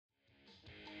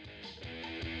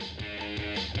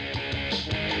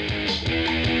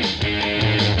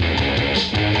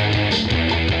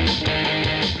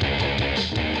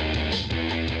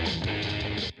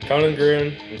Conan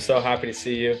Gruen, I'm so happy to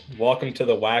see you. Welcome to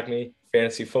the WAGMI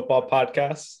Fantasy Football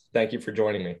Podcast. Thank you for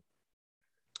joining me.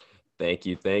 Thank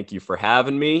you. Thank you for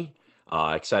having me.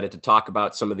 Excited to talk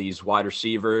about some of these wide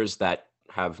receivers that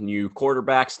have new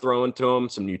quarterbacks thrown to them,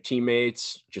 some new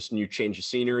teammates, just new change of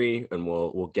scenery, and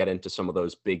we'll get into some of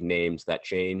those big names that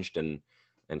changed and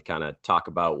kind of talk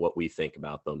about what we think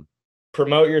about them.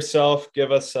 Promote yourself.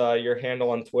 Give us your handle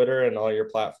on Twitter and all your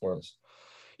platforms.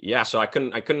 Yeah, so I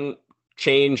couldn't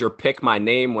change or pick my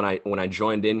name when I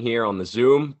joined in here on the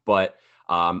Zoom, but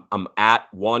I'm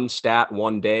at one stat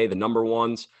one day, the number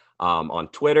ones. On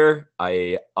Twitter,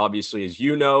 I obviously, as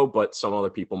you know, but some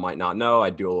other people might not know, I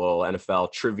do a little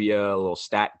NFL trivia, a little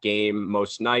stat game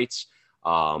most nights.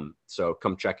 So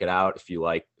come check it out if you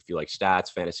like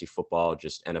stats, fantasy football,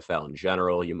 just NFL in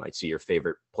general. You might see your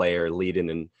favorite player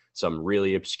leading in some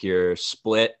really obscure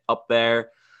split up there.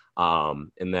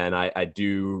 And then I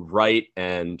do write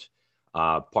and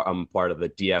I'm part of the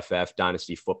DFF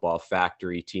Dynasty Football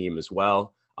Factory team as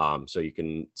well. So you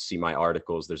can see my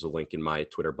articles. There's a link in my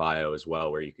Twitter bio as well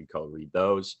where you can go read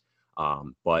those.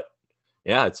 But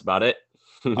yeah, that's about it.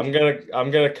 I'm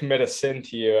gonna commit a sin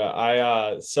to you.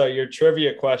 So your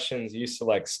trivia questions used to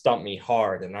like stump me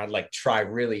hard, and I'd like try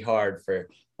really hard for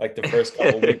like the first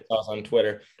couple of weeks I was on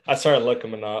Twitter. I started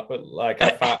looking them up. Like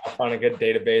I found a good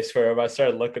database for them. I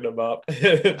started looking them up.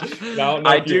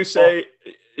 I do say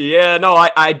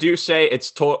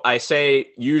I say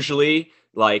usually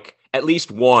like at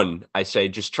least one. I say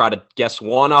just try to guess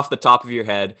one off the top of your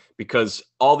head, because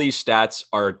all these stats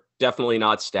are definitely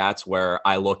not stats where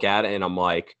I look at it and I'm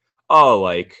like, oh,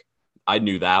 like I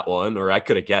knew that one or I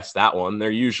could have guessed that one.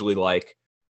 They're usually like,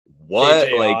 what?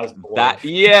 KJ Like Osborne. that?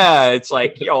 Yeah, it's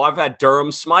like, I've had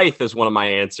Durham Smythe as one of my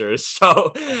answers.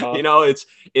 So,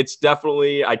 it's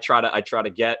definitely I try to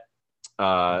get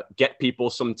people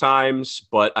sometimes,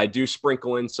 but I do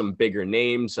sprinkle in some bigger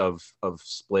names of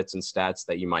splits and stats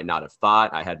that you might not have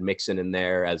thought. I had Mixon in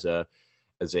there as a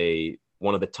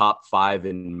one of the top 5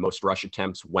 in most rush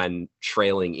attempts when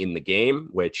trailing in the game,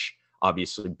 which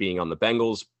obviously being on the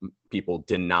Bengals, people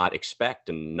did not expect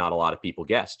and not a lot of people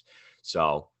guessed.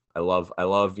 So I love,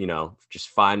 just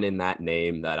finding that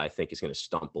name that I think is going to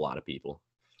stump a lot of people.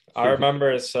 I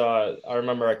remember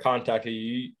I contacted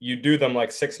you. You do them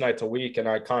like 6 nights a week, and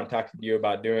I contacted you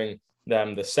about doing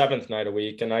them the 7th night a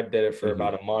week, and I did it for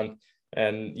about a month.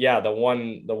 And yeah, the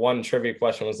one trivia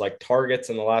question was like targets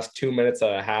in the last 2 minutes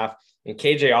and a half. And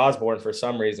KJ Osborne, for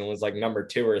some reason, was like number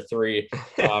 2 or 3.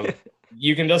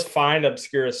 You can just find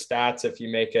obscure stats if you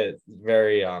make it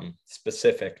very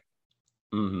specific.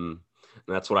 Mm-hmm.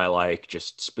 That's what I like.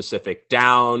 Just specific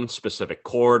down, specific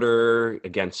quarter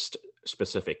against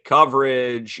specific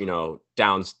coverage,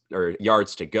 downs or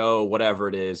yards to go, whatever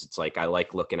it is. It's like I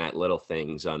like looking at little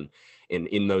things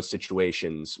in those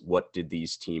situations. Who did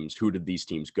these teams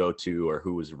go to, or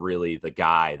who was really the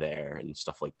guy there and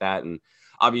stuff like that. And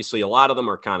obviously a lot of them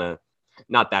are kind of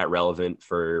not that relevant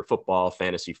for football,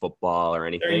 fantasy football or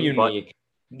anything. They're unique.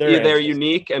 They're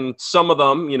unique. And some of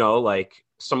them, like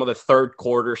some of the third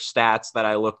quarter stats that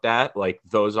I looked at, like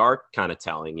those are kind of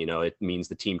telling. It means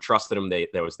the team trusted him.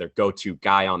 There was their go-to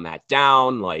guy on that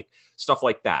down, like stuff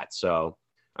like that. So,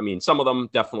 I mean, some of them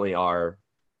definitely are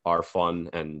fun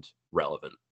and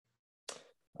relevant.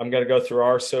 I'm going to go through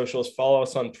our socials. Follow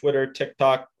us on Twitter,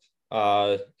 TikTok,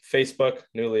 Facebook,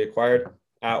 newly acquired,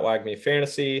 at WAGMI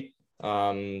Fantasy.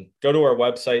 Go to our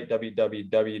website,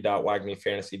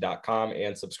 www.wagmifantasy.com,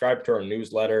 and subscribe to our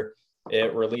newsletter.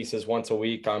 It releases once a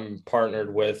week. I'm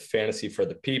partnered with Fantasy for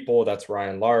the People. That's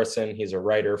Ryan Larson. He's a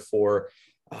writer for,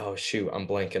 I'm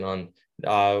blanking on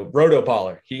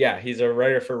Rotoballer. He's a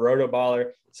writer for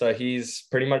Rotoballer. So he's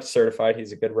pretty much certified.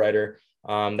 He's a good writer.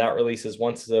 That releases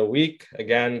once a week.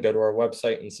 Again, go to our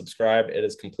website and subscribe. It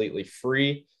is completely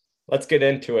free. Let's get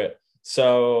into it.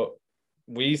 So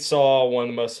we saw one of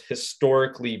the most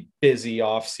historically busy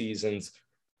off seasons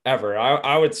ever.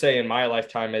 I would say in my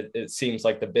lifetime, it seems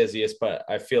like the busiest, but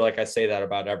I feel like I say that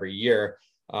about every year.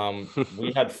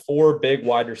 We had 4 big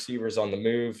wide receivers on the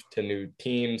move to new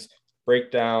teams.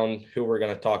 Break down who we're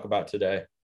going to talk about today.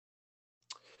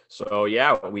 So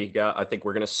yeah, I think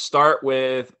we're going to start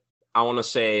with, I want to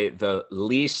say the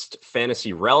least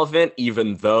fantasy relevant,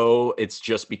 even though it's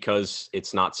just because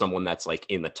it's not someone that's like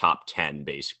in the top 10,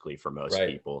 basically for most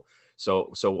people.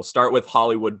 So we'll start with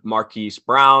Marquise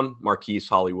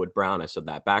Hollywood Brown. I said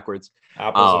that backwards.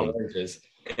 Apples and oranges.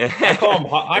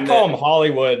 I call him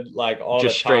Hollywood like all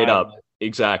just the straight time. up.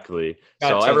 Exactly.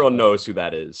 So everyone knows who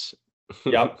that is.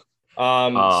 Yep.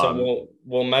 So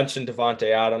we'll mention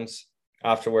Davante Adams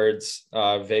afterwards.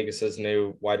 Vegas's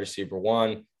new wide receiver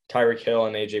 1. Tyreek Hill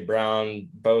and AJ Brown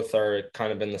both are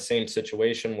kind of in the same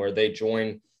situation where they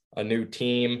join a new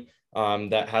team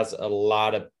that has a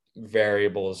lot of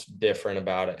variables different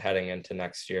about it heading into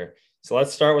next year. So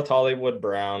let's start with Hollywood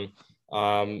Brown.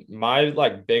 My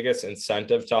like biggest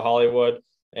incentive to Hollywood,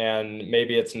 and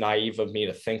maybe it's naive of me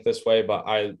to think this way, but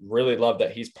I really love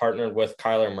that he's partnered with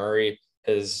Kyler Murray,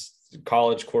 his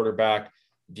college quarterback.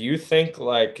 Do you think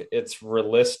like it's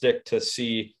realistic to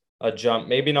see a jump,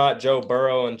 maybe not Joe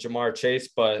Burrow and Jamar Chase,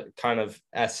 but kind of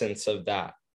essence of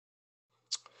that?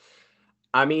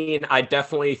 I mean, I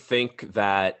definitely think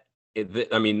that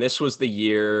this was the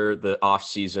year, the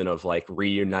offseason of like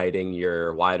reuniting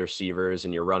your wide receivers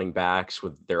and your running backs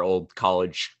with their old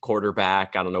college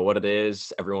quarterback. I don't know what it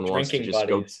is. Everyone wants to just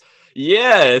buddies. go.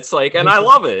 Yeah, it's like, and I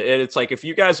love it. And it's like, if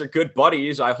you guys are good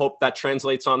buddies, I hope that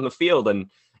translates on the field. And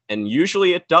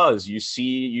usually it does. You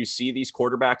see these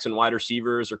quarterbacks and wide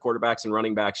receivers or quarterbacks and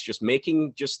running backs just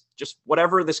making just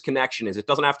whatever this connection is. It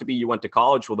doesn't have to be you went to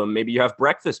college with them. Maybe you have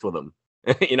breakfast with them.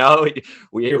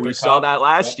 we saw that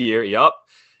last year. Yep.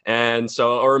 And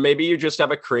so, or maybe you just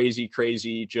have a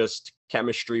crazy just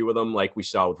chemistry with them, like we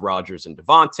saw with Rodgers and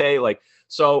Devontae. Like,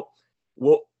 so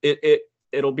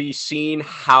it'll be seen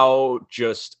how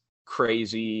just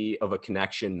crazy of a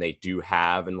connection they do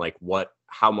have, and like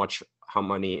how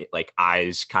many like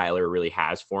eyes Kyler really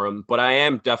has for him. But I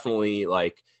am definitely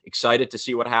like excited to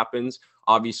see what happens.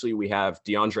 Obviously, we have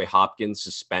DeAndre Hopkins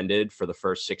suspended for the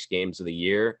first 6 games of the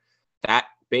year. That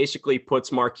basically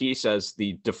puts Marquise as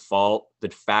the de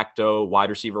facto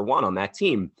wide receiver 1 on that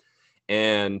team.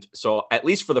 And so at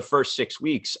least for the first 6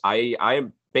 weeks, I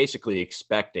am basically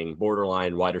expecting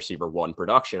borderline wide receiver 1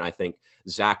 production. I think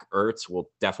Zach Ertz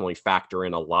will definitely factor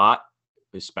in a lot,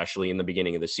 especially in the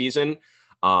beginning of the season.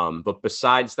 But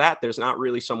besides that, there's not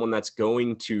really someone that's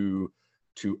going to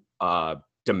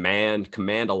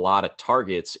command a lot of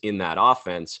targets in that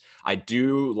offense. I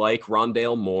do like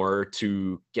Rondale Moore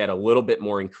to get a little bit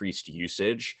more increased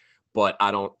usage, but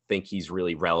I don't think he's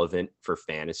really relevant for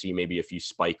fantasy, maybe a few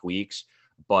spike weeks.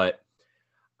 But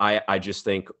I just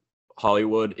think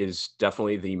Hollywood is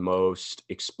definitely the most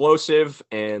explosive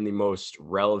and the most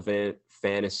relevant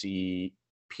fantasy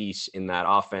piece in that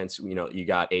offense. You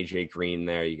got AJ Green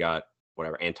there, you got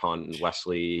whatever, Anton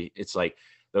Wesley. It's like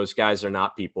those guys are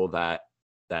not people that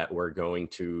we're going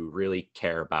to really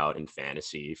care about in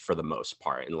fantasy for the most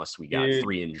part, unless we got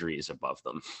 3 injuries above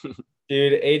them.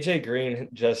 Dude, AJ Green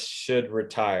just should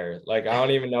retire. Like, I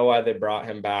don't even know why they brought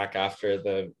him back after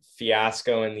the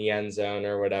fiasco in the end zone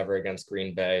or whatever against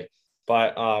Green Bay.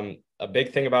 But a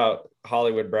big thing about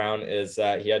Hollywood Brown is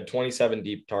that he had 27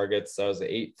 deep targets. That was the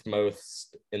 8th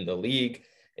most in the league.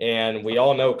 And we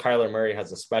all know Kyler Murray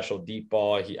has a special deep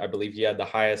ball. I believe he had the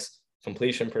highest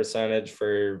completion percentage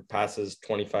for passes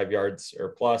 25 yards or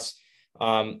plus.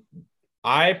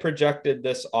 I projected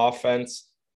this offense,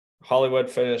 Hollywood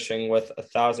finishing with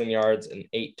 1,000 yards and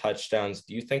 8 touchdowns.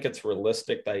 Do you think it's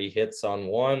realistic that he hits on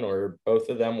one or both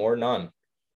of them or none?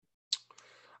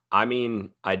 I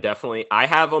mean, I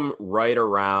have him right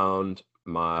around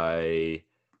my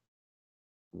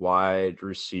wide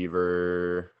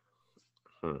receiver.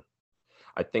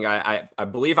 I think I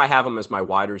believe I have him as my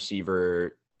wide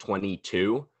receiver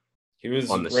 22. He was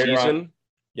on the season.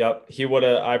 Yep.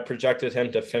 I projected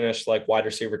him to finish like wide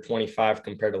receiver 25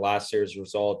 compared to last year's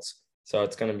results. So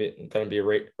it's going to be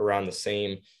right around the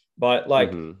same. But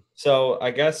so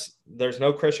I guess there's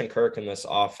no Christian Kirk in this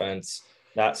offense.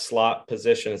 That slot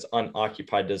position is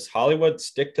unoccupied. Does Hollywood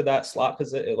stick to that slot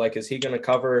position? Like, is he going to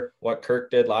cover what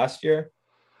Kirk did last year?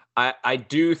 I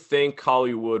do think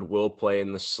Hollywood will play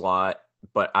in the slot,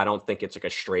 but I don't think it's like a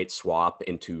straight swap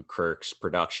into Kirk's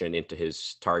production, into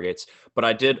his targets. But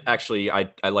I did actually, I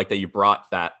like that you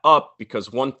brought that up,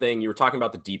 because one thing you were talking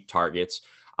about the deep targets.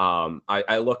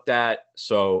 I looked at,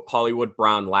 so Hollywood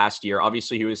Brown last year,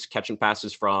 obviously he was catching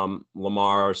passes from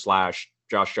Lamar /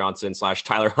 Josh Johnson /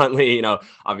 Tyler Huntley,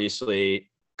 obviously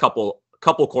couple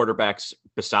quarterbacks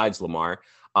besides Lamar.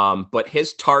 But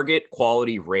his target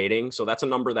quality rating, so that's a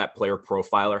number that Player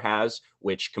Profiler has,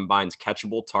 which combines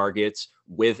catchable targets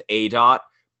with ADOT,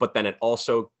 but then it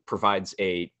also provides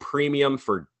a premium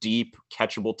for deep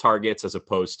catchable targets as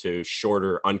opposed to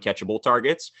shorter uncatchable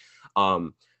targets.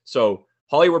 So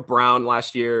Hollywood Brown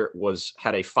last year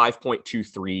had a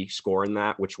 5.23 score in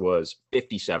that, which was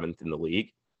 57th in the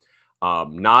league.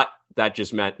 That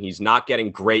just meant he's not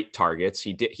getting great targets.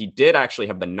 He did actually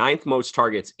have the 9th most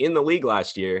targets in the league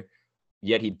last year,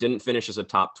 yet he didn't finish as a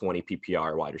top 20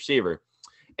 PPR wide receiver.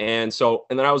 And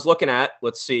then I was looking at,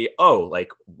 let's see,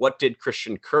 what did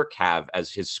Christian Kirk have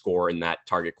as his score in that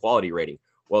target quality rating?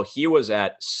 Well, he was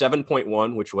at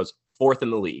 7.1, which was 4th in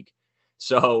the league.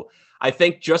 So I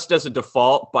think just as a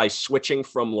default, by switching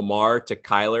from Lamar to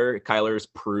Kyler's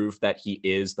proved that he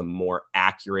is the more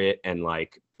accurate and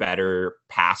like better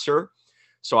passer.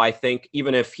 So I think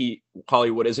even if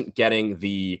Hollywood isn't getting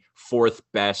the fourth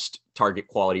best target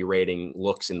quality rating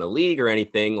looks in the league or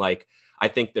anything, like I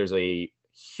think there's a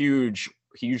huge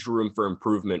room for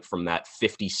improvement from that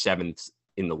 57th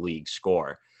in the league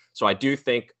score. So I do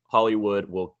think Hollywood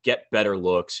will get better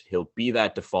looks. He'll be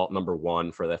that default number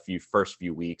one for the first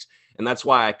few weeks. And that's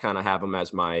why I kind of have him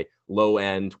as my low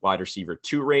end wide receiver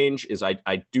 2 range. Is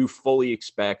I do fully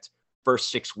expect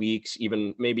first 6 weeks,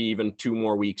 maybe even 2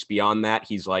 more weeks beyond that,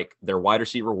 he's like their wide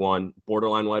receiver 1,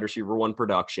 borderline wide receiver 1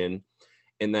 production.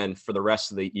 And then for the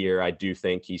rest of the year, I do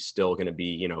think he's still going to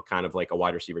be, kind of like a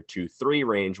wide receiver 2-3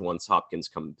 range once Hopkins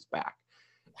comes back.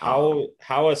 How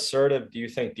assertive do you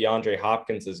think DeAndre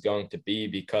Hopkins is going to be?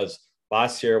 Because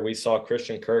last year we saw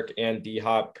Christian Kirk and D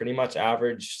Hop pretty much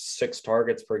average 6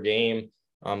 targets per game.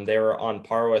 They were on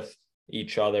par with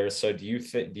each other. So do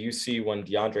you see when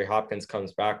DeAndre Hopkins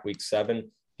comes back week 7,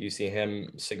 do you see him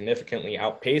significantly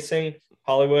outpacing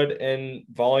Hollywood in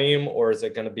volume, or is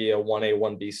it going to be a 1A,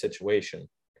 1B situation?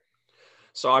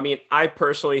 So, I mean, I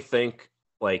personally think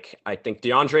I think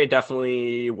DeAndre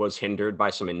definitely was hindered by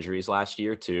some injuries last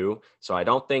year too. So I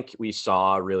don't think we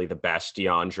saw really the best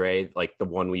DeAndre, like the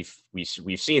one we've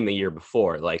seen the year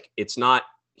before. Like it's not,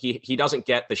 he doesn't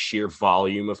get the sheer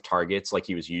volume of targets like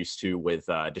he was used to with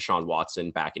Deshaun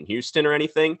Watson back in Houston or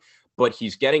anything, but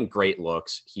he's getting great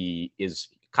looks.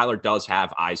 Kyler does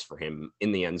have eyes for him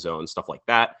in the end zone, stuff like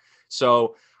that.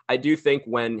 So I do think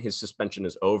when his suspension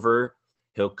is over,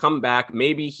 he'll come back.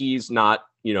 Maybe he's not,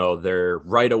 they're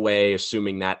right away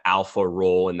assuming that alpha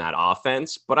role in that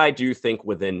offense. But I do think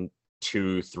within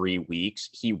 2-3 weeks,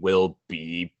 he will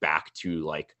be back to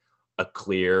like a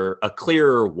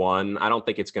clearer one. I don't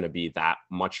think it's going to be that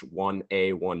much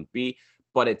 1A, 1B,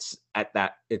 but it's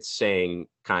saying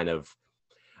kind of,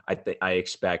 I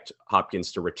expect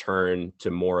Hopkins to return to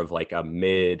more of like a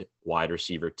mid wide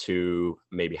receiver 2,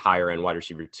 maybe higher end wide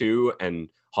receiver 2, and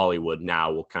Hollywood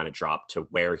now will kind of drop to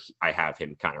where I have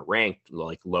him kind of ranked,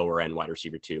 like lower end wide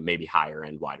receiver 2, maybe higher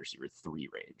end wide receiver 3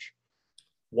 range.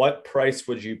 What price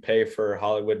would you pay for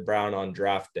Hollywood Brown on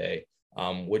draft day?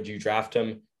 Would you draft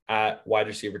him at wide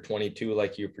receiver 22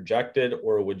 like you projected,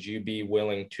 or would you be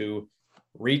willing to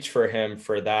reach for him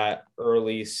for that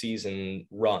early season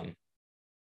run?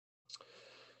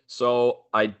 So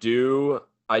I do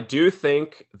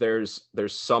think there's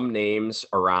some names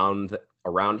around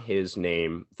his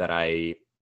name that I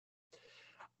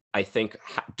think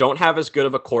don't have as good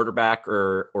of a quarterback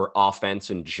or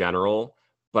offense in general,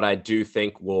 but I do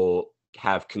think will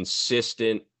have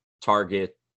consistent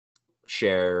target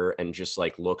share and just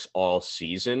like looks all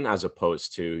season, as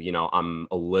opposed to, I'm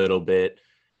a little bit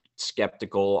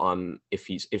skeptical on if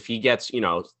he gets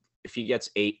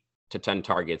 8 to 10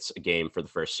 targets a game for the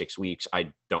first 6 weeks.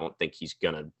 I don't think he's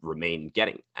going to remain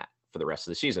getting that for the rest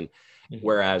of the season. Mm-hmm.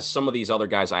 Whereas some of these other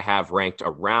guys I have ranked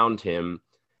around him,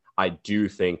 I do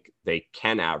think they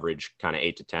can average kind of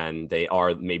 8 to 10. They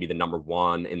are maybe the number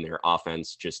 1 in their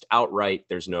offense, just outright.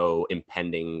 There's no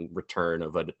impending return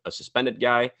of a suspended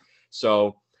guy.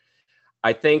 So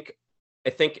I think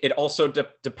it also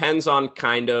depends on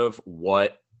kind of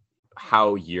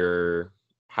how your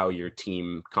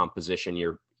team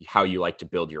composition, how you like to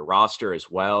build your roster as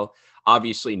well.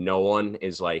 Obviously, no one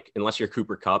is like, unless you're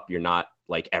Cooper Kupp, you're not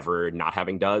like ever not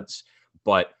having duds.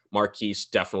 But Marquise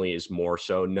definitely is more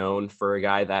so known for a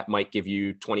guy that might give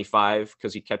you 25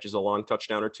 because he catches a long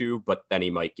touchdown or 2, but then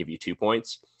he might give you 2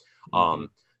 points. Mm-hmm.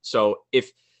 So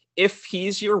if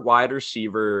he's your wide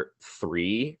receiver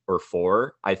 3 or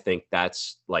 4, I think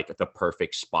that's like the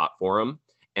perfect spot for him.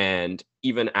 And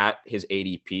even at his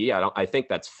ADP, I think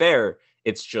that's fair.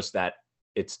 It's just that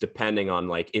it's depending on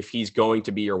like if he's going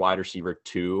to be your wide receiver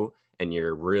 2 and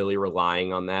you're really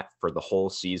relying on that for the whole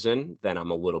season, then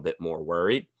I'm a little bit more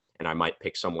worried, and I might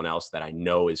pick someone else that I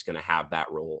know is going to have that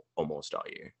role almost all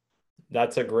year.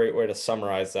 That's a great way to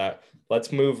summarize that.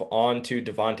 Let's move on to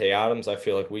Davante Adams. I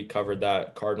feel like we covered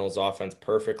that Cardinals offense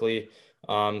perfectly.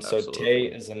 So Tay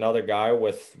is another guy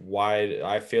with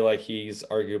I feel like he's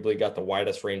arguably got the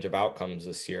widest range of outcomes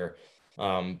this year.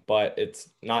 But it's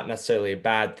not necessarily a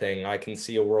bad thing. I can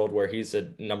see a world where he's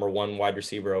a number 1 wide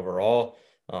receiver overall,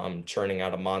 churning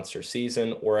out a monster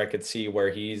season, or I could see where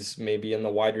he's maybe in the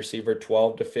wide receiver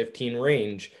 12 to 15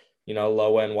 range,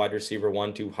 low end wide receiver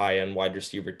 1 to high end wide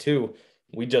receiver 2.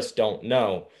 We just don't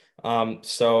know.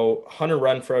 So Hunter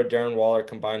Renfrow, Darren Waller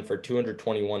combined for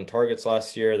 221 targets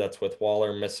last year. That's with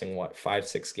Waller missing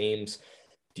 5-6 games.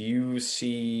 Do you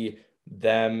see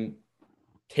them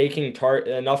taking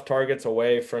enough targets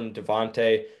away from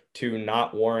Devontae to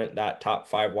not warrant that top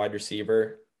 5 wide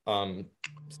receiver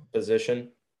position?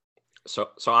 So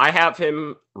I have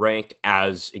him ranked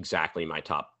as exactly my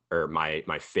top or my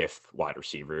fifth wide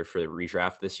receiver for the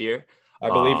redraft this year. I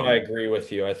believe I agree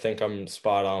with you. I think I'm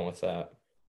spot on with that.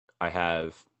 I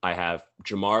have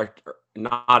Jamar,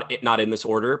 not in this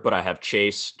order, but I have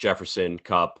Chase, Jefferson,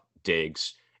 Kupp,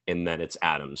 Diggs, and then it's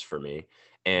Adams for me.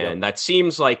 And that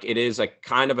seems like it is a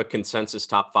kind of a consensus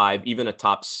top 5, even a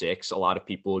top 6. A lot of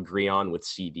people agree on with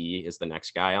CD is the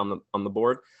next guy on the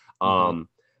board.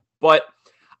 But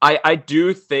I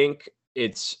do think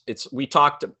I've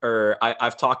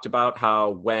talked about how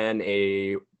when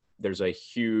there's a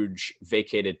huge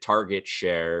vacated target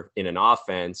share in an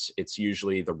offense, it's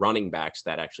usually the running backs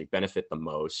that actually benefit the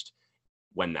most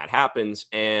when that happens.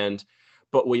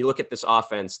 But when you look at this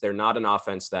offense, they're not an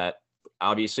offense that,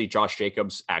 obviously Josh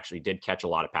Jacobs actually did catch a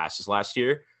lot of passes last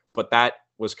year, but that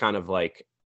was kind of like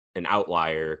an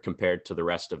outlier compared to the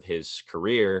rest of his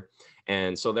career.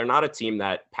 And so they're not a team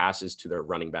that passes to their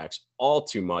running backs all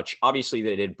too much. Obviously,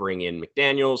 they did bring in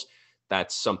McDaniels.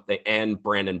 That's something, and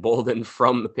Brandon Bolden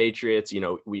from the Patriots.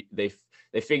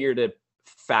 They figured to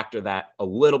factor that a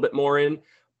little bit more in.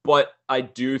 But I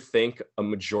do think a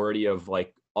majority of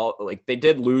they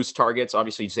did lose targets.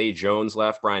 Obviously, Zay Jones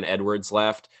left, Brian Edwards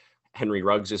left, Henry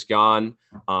Ruggs is gone.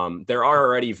 There are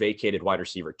already vacated wide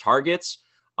receiver targets.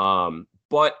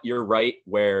 But you're right,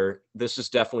 where this is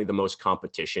definitely the most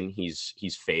competition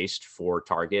he's faced for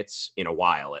targets in a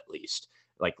while, at least.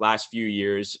 Like last few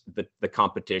years, the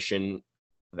competition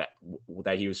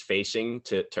that he was facing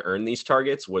to earn these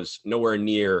targets was nowhere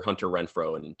near Hunter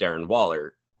Renfrow and Darren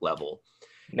Waller level.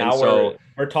 Now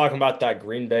we're talking about that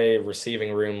Green Bay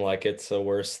receiving room like it's the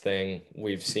worst thing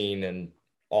we've seen in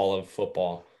all of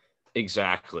football.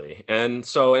 Exactly. And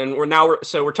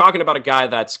we're talking about a guy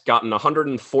that's gotten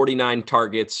 149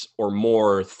 targets or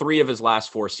more 3 of his last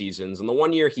 4 seasons. And the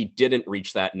one year he didn't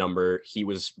reach that number, he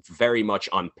was very much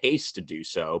on pace to do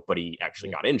so, but he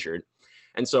actually got injured.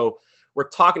 And so we're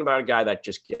talking about a guy that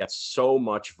just gets so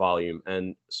much volume.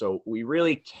 And so we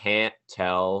really can't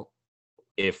tell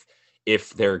if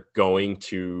they're going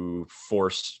to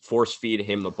force feed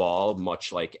him the ball,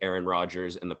 much like Aaron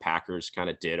Rodgers and the Packers kind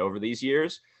of did over these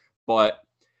years. But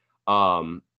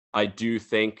I do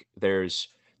think there's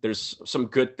some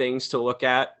good things to look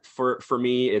at for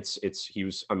me. He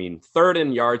was, third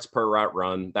in yards per route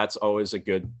run. That's always a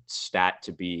good stat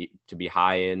to be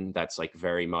high in. That's like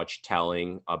very much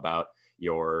telling about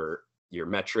your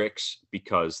metrics,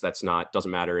 because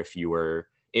doesn't matter if you were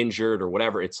injured or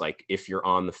whatever. It's like if you're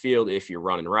on the field, if you're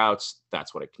running routes,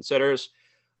 that's what it considers.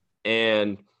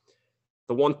 And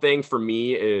the one thing for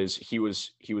me is he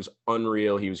was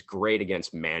unreal. He was great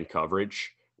against man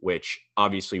coverage, which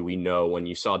obviously we know when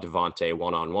you saw Devontae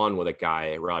one-on-one with a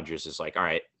guy, Rodgers is like, all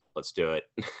right, let's do it.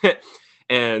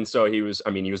 And so he was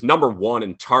number 1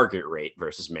 in target rate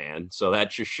versus man. So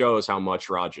that just shows how much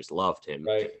Rodgers loved him.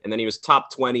 Right. And then he was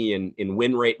top 20 in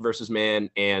win rate versus man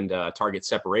and target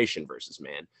separation versus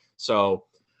man. So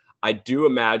I do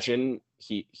imagine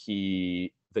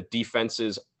the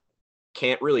defenses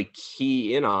can't really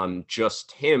key in on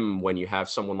just him when you have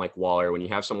someone like Waller, when you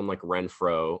have someone like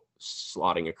Renfrow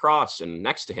slotting across and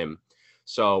next to him.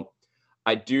 So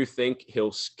I do think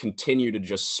he'll continue to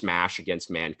just smash against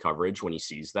man coverage when he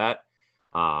sees that.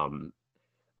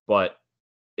 But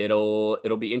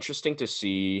it'll be interesting to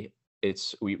see.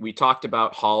 We talked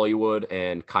about Hollywood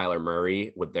and Kyler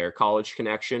Murray with their college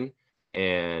connection.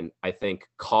 And I think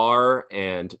Carr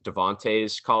and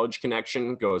Devontae's college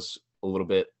connection goes a little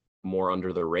bit more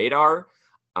under the radar.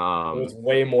 It was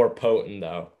way more potent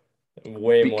though. I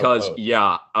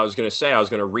was going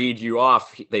to read you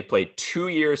off. They played 2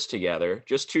 years together,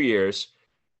 just 2 years.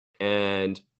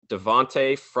 And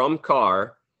Devontae from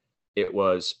Carr, it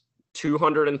was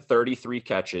 233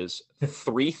 catches,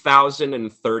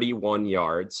 3,031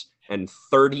 yards, and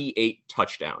 38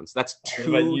 touchdowns. That's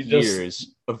 2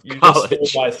 years of college. You just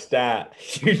stole my stat.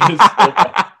 You just stole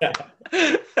my stat.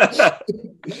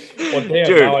 Well, damn,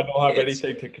 dude, now I don't have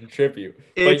anything to contribute.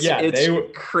 But yeah, they were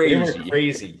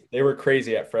crazy. They were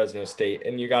crazy at Fresno State.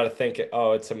 And you got to think,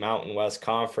 it's a Mountain West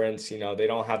conference. They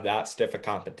don't have that stiff a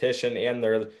competition, and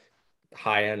they're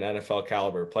high-end NFL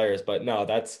caliber players. But no,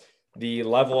 that's the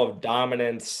level of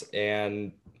dominance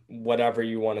and whatever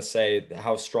you want to say,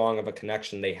 how strong of a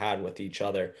connection they had with each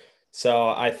other. So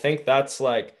I think that's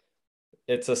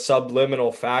it's a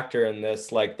subliminal factor in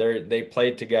this. Like they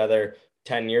played together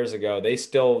 10 years ago. They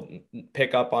still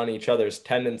pick up on each other's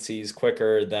tendencies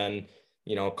quicker than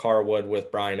Carr would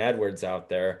with Brian Edwards out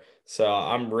there. So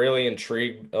I'm really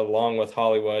intrigued, along with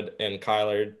Hollywood and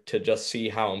Kyler, to just see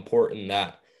how important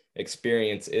that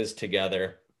experience is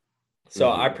together. So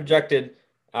I Hmm. projected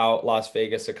out Las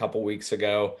Vegas a couple weeks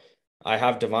ago. I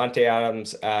have Devontae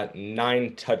Adams at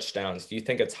 9 touchdowns. Do you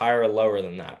think it's higher or lower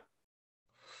than that?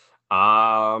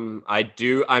 I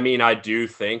do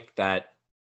think that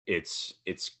it's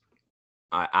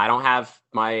I don't have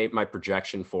my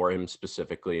projection for him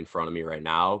specifically in front of me right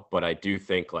now, but I do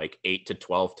think like 8 to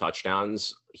 12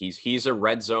 touchdowns. He's a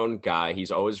red zone guy.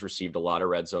 He's always received a lot of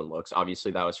red zone looks.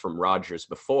 Obviously, that was from Rodgers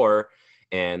before,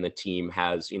 and the team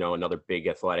has, another big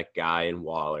athletic guy in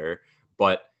Waller.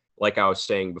 But like I was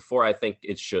saying before, I think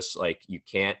it's just like you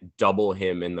can't double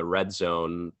him in the red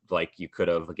zone like you could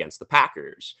have against the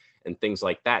Packers and things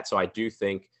like that. So I do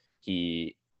think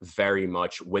he very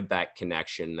much, with that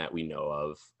connection that we know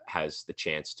of, has the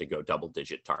chance to go double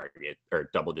digit target or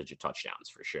double digit touchdowns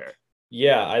for sure.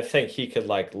 Yeah, I think he could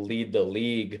like lead the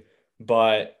league,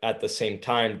 but at the same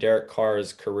time, Derek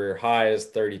Carr's career high is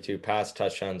 32 pass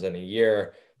touchdowns in a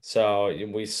year. So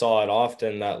we saw it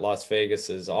often that Las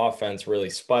Vegas's offense really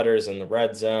sputters in the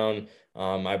red zone.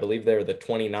 I believe they were the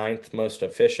 29th most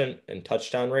efficient in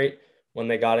touchdown rate when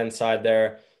they got inside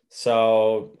there.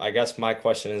 So I guess my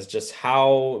question is just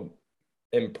how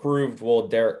improved will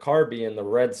Derek Carr be in the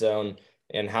red zone,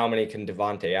 and how many can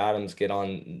Devontae Adams get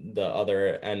on the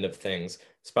other end of things?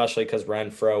 Especially because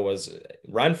Renfro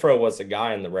was a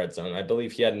guy in the red zone. I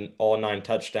believe he had all 9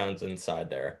 touchdowns inside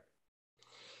there.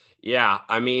 Yeah,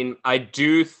 I mean, I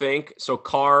do think so.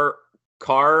 Carr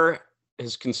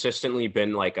has consistently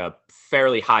been like a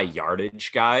fairly high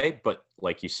yardage guy, but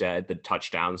like you said, the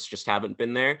touchdowns just haven't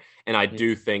been there. And I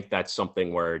do think that's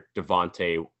something where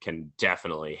Devontae can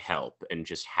definitely help, and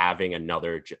just having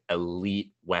another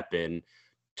elite weapon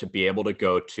to be able to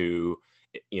go to,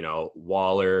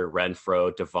 Waller,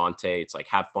 Renfro, Devontae. It's like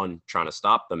have fun trying to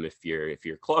stop them if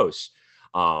you're close.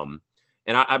 Um,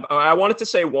 and I wanted to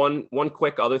say one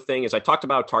quick other thing is I talked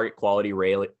about target quality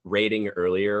rating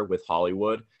earlier with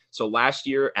Hollywood. So last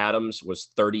year Adams was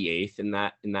 38th in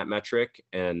that metric,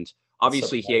 and That's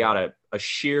obviously he got surprising. a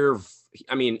sheer.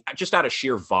 I mean, just out of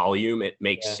sheer volume, it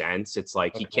makes Yeah. sense. It's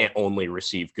like he Okay. can't only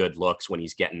receive good looks when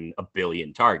he's getting a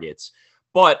billion targets.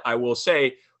 But I will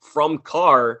say from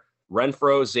Carr,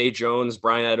 Renfro, Zay Jones,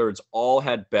 Brian Edwards all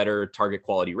had better target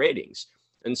quality ratings.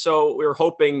 And so we were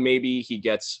hoping maybe he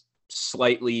gets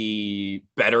slightly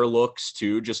better looks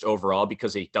too, just overall,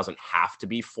 because he doesn't have to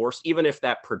be forced, even if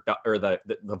that or the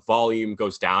volume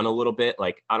goes down a little bit.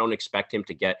 Like I don't expect him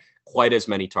to get quite as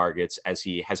many targets as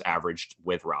he has averaged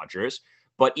with Rodgers,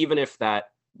 but even if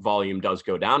that volume does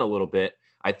go down a little bit,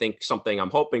 I think something I'm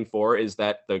hoping for is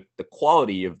that the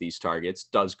quality of these targets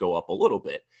does go up a little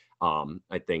bit.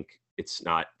 I think it's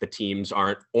not, the teams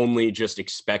aren't only just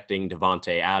expecting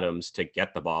Devontae Adams to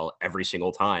get the ball every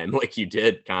single time like you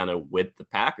did kind of with the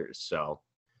Packers. So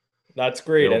That's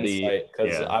great it'll be, insight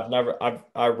because yeah.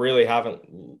 I really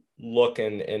haven't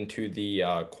looking into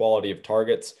the quality of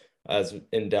targets as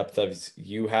in depth as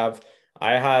you have.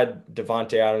 I had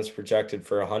Devontae Adams projected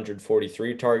for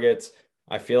 143 targets.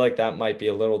 I feel like that might be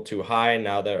a little too high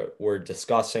now that we're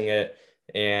discussing it,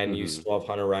 and you Hmm. still have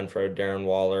Hunter Renfrow, Darren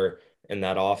Waller in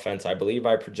that offense. I believe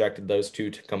I projected those two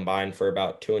to combine for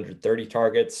about 230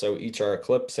 targets, so each are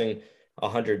eclipsing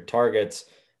 100 targets.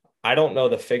 I don't know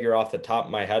the figure off the top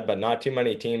of my head, but not too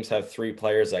many teams have three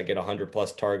players that get 100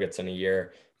 plus targets in a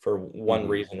year for one Hmm.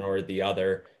 reason or the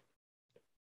other.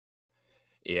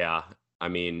 Yeah. I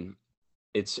mean,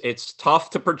 it's tough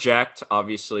to project,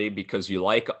 obviously, because you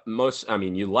like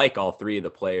all three of the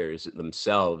players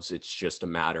themselves. It's just a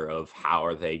matter of how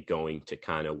are they going to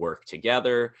kind of work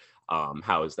together.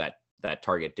 How is that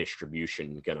target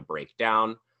distribution going to break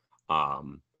down?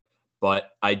 Um,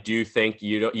 but I do think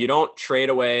you don't trade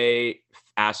away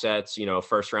assets,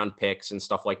 first round picks and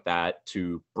stuff like that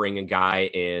to bring a guy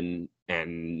in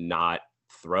and not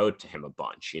throw to him a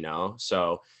bunch.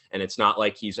 So, and it's not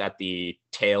like he's at the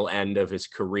tail end of his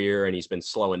career and he's been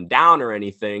slowing down or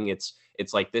anything. It's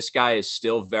like this guy is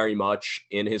still very much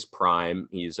in his prime.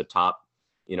 He's a top,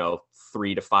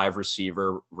 3 to 5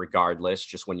 receiver regardless,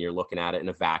 just when you're looking at it in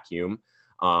a vacuum.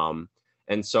 Um,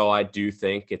 and so I do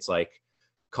think it's like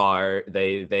Carr,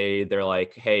 they're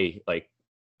like, hey, like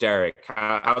Derek,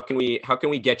 how can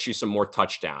we get you some more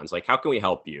touchdowns? Like, how can we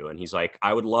help you? And he's like,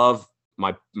 I would love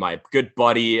my good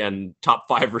buddy and top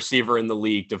 5 receiver in the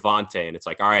league, Devontae. And it's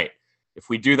like, all right, if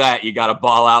we do that, you got to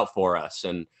ball out for us.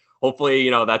 And hopefully,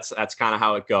 that's kind of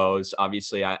how it goes.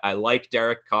 Obviously, I like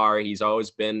Derek Carr. He's always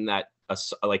been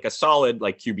like a solid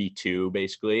like QB2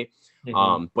 basically.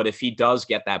 Mhm. But if he does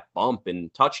get that bump in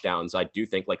touchdowns, I do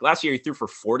think like last year he threw for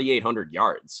 4,800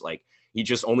 yards. Like he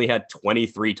just only had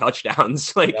 23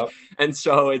 touchdowns. Like, Yep. and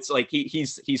so it's like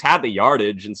he's had the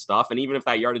yardage and stuff. And even if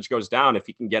that yardage goes down, if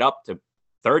he can get up to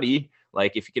 30,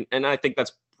 like if you can, and I think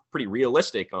that's pretty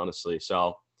realistic, honestly.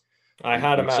 So I I'm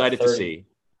had I'm him at excited to 30. see.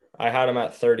 I had him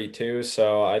at 32,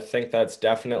 so I think that's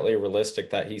definitely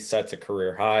realistic that he sets a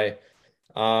career high.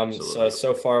 Absolutely.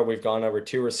 So far we've gone over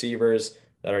two receivers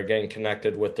that are getting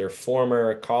connected with their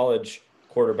former college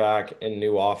quarterback in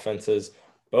new offenses.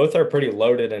 Both are pretty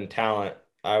loaded in talent.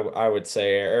 I would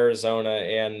say Arizona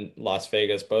and Las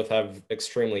Vegas both have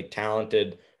extremely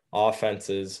talented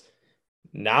offenses.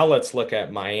 Now let's look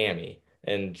at Miami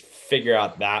and figure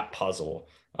out that puzzle.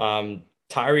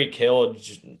 Tyreek Hill,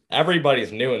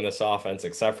 everybody's new in this offense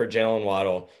except for Jalen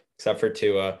Waddle, except for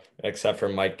Tua, except for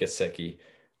Mike Gesicki.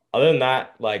 Other than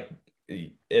that, like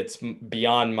it's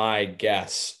beyond my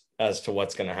guess as to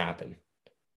what's going to happen.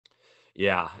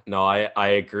 Yeah, no, I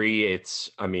agree.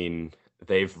 I mean,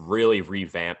 they've really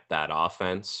revamped that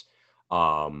offense.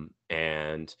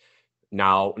 And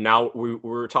now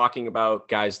we're talking about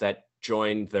guys that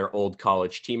joined their old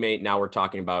college teammate. Now we're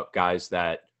talking about guys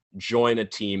that join a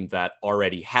team that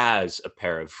already has a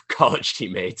pair of college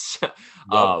teammates. Yep.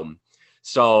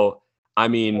 So I Oh,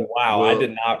 mean, wow, will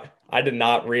I did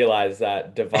not realize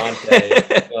that Devontae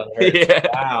Hurts. yeah.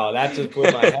 Wow, that just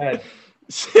blew my head.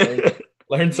 Learn,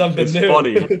 learn something It's new.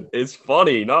 funny. It's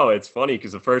funny. No, it's funny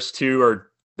because the first two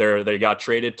are they got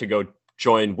traded to go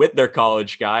join with their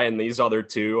college guy, and these other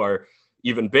two are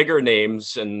even bigger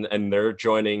names, and they're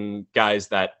joining guys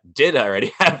that did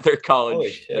already have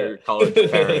Holy their shit. college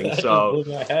pairing. That just So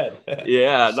blew my head.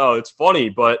 yeah, no, it's funny,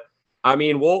 but I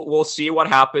mean, we'll see what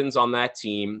happens on that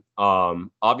team.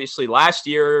 Obviously, last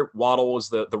year Waddle was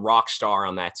the rock star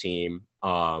on that team.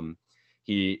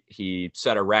 He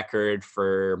set a record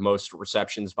for most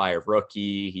receptions by a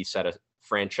rookie. He set a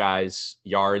franchise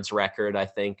yards record, I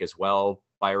think, as well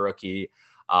by a rookie.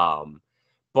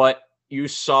 But you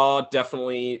saw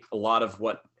definitely a lot of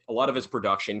his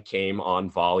production came on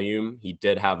volume. He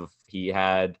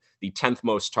had the 10th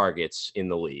most targets in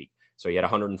the league. So he had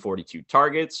 142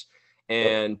 targets,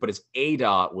 Yep. but his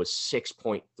ADOT was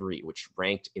 6.3, which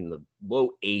ranked in the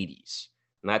low 80s.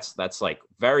 And that's like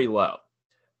very low.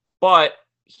 But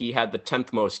he had the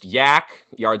 10th most yak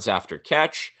yards after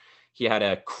catch. He had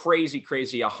a crazy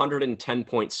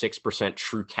 110.6%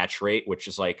 true catch rate, which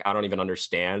is like, I don't even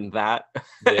understand that.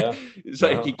 Yeah. It's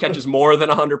like he No. catches more than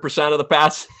 100% of the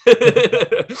pass.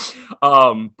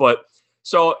 But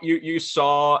so you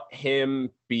saw him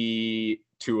be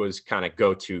Tua's kind of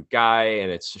go-to guy,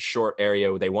 and it's a short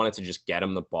area. They wanted to just get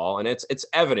him the ball, and it's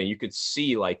evident. You could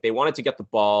see like they wanted to get the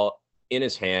ball in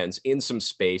his hands in some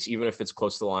space, even if it's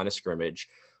close to the line of scrimmage,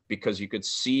 because you could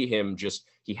see him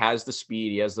he has the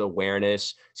speed, he has the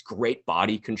awareness, it's great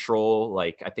body control.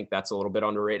 Like, I think that's a little bit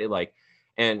underrated. Like,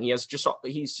 and he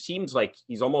seems like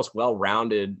he's almost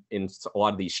well-rounded in a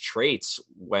lot of these traits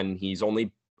when he's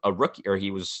only a rookie, or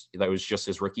that was just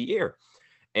his rookie year.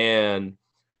 And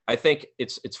I think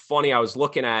it's funny. I was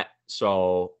looking at,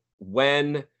 so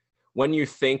when you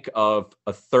think of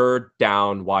a third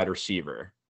down wide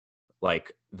receiver,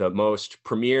 like the most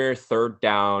premier third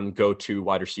down go-to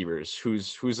wide receivers,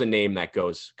 who's a name that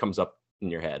comes up in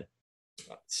your head?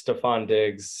 Stephon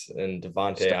Diggs and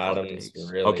Devontae Stephon Adams,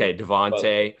 Diggs. Okay, really. But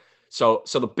Devontae. So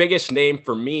the biggest name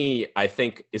for me, I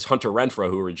think, is Hunter Renfrow,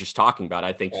 who we were just talking about.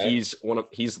 I think okay. he's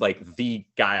like the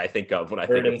guy I think of when I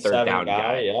think Third of and third seven down guy.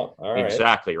 guy. Yep. All right.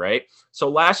 Exactly, right? So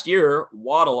last year,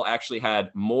 Waddle actually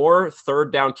had more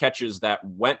third down catches that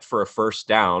went for a first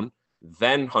down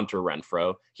than Hunter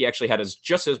Renfrow. He actually had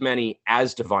just as many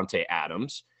as Devontae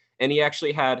Adams, and he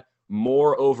actually had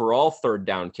more overall third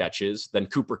down catches than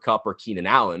Cooper Kupp or Keenan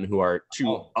Allen, who are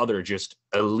two other just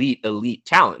elite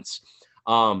talents.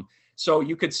 So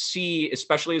you could see,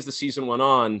 especially as the season went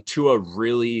on, Tua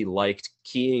really liked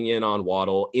keying in on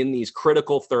Waddle in these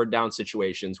critical third down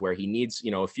situations where he needs,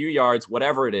 a few yards,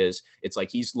 whatever it is. It's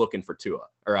like he's looking for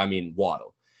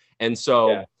Waddle. And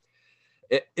so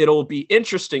it'll be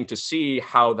interesting to see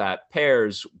how that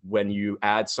pairs when you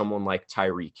add someone like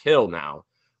Tyreek Hill now,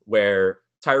 where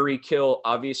Tyreek Hill,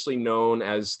 obviously known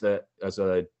as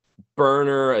a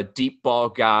burner, a deep ball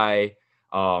guy.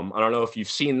 I don't know if you've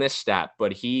seen this stat,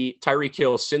 but Tyreek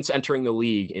Hill, since entering the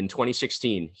league in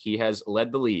 2016, he has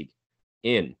led the league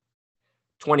in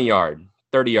 20-yard,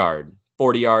 30-yard,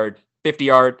 40-yard,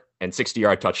 50-yard, and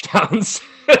 60-yard touchdowns.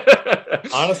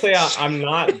 Honestly, I'm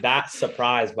not that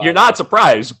surprised by You're not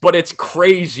surprised, but it's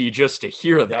crazy just to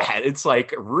hear that. It's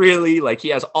like, really, like he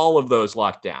has all of those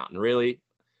locked down. Really?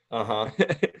 Uh-huh.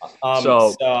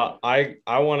 So So I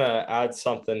want to add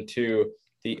something to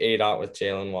the A dot with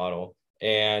Jalen Waddle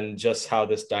and just how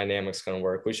this dynamic's going to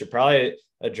work. We should probably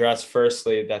address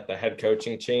firstly that the head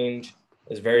coaching change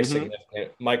is very mhm.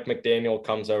 significant. Mike McDaniel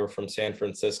comes over from San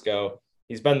Francisco.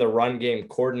 He's been the run game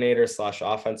coordinator slash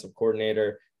offensive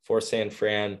coordinator for San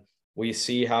Fran. We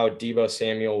see how Deebo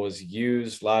Samuel was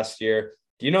used last year.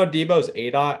 Do you know Debo's A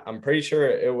dot? I'm pretty sure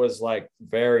it was like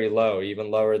very low,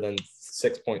 even lower than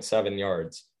 6.7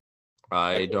 yards.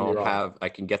 I I could be don't wrong. have. I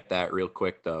can get that real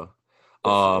quick though.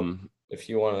 If Um, if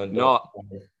you want to, no,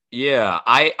 yeah,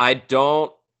 I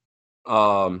don't.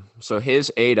 So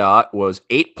his A dot was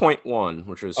 8.1,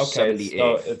 which was okay,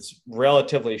 so 78th. it's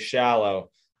relatively shallow,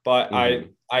 but I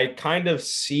Mm-hmm. I kind of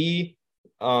see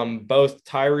both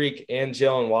Tyreek and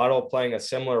Jalen Waddle playing a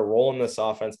similar role in this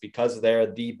offense because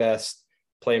they're the best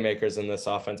playmakers in this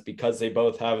offense because they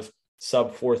both have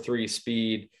sub 4.3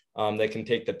 speed. They can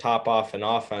take the top off in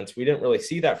offense. We didn't really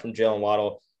see that from Jalen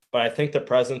Waddle, but I think the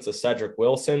presence of Cedric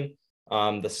Wilson,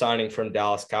 the signing from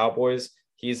Dallas Cowboys,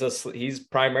 he's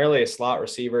primarily a slot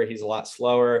receiver. He's a lot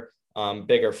slower,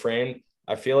 bigger frame.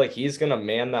 I feel like he's going to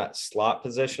man that slot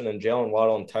position, and Jalen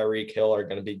Waddle and Tyreek Hill are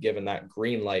going to be given that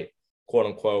green light, quote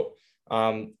unquote.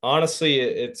 Honestly,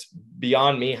 it's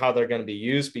beyond me how they're going to be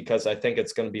used because I think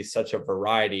it's going to be such a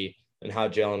variety in how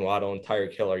Jalen Waddle and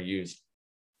Tyreek Hill are used.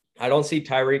 I don't see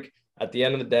Tyreek at the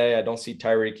end of the day. I don't see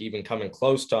Tyreek even coming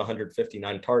close to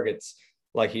 159 targets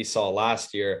like he saw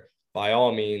last year. By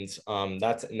all means,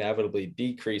 that's inevitably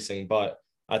decreasing. But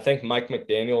I think Mike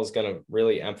McDaniel is going to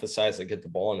really emphasize to get the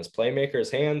ball in his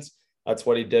playmakers' hands. That's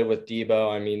what he did with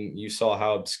Deebo. I mean, you saw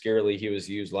how obscurely he was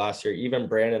used last year. Even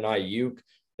Brandon Ayuk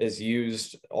is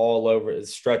used all over,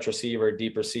 stretch receiver,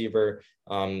 deep receiver,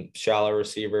 shallow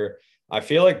receiver. I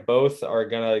feel like both are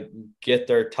gonna get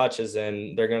their touches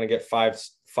in. They're gonna get five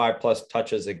plus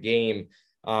touches a game.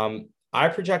 I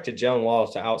projected Jalen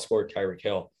Wallace to outscore Tyreek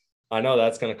Hill. I know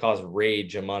that's gonna cause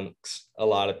rage amongst a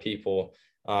lot of people.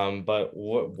 But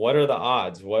what are the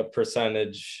odds? What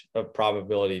percentage of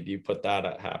probability do you put that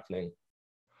at happening?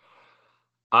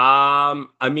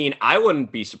 I mean, I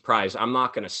wouldn't be surprised. I'm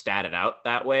not going to stat it out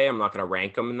that way. I'm not going to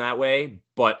rank them in that way,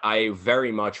 but I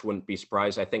very much wouldn't be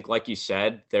surprised. I think, like you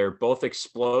said, they're both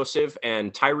explosive.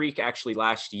 And Tyreek actually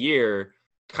last year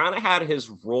kind of had his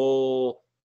role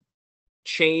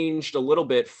changed a little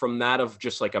bit from that of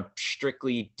just like a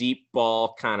strictly deep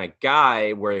ball kind of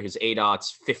guy where his A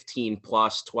dot's 15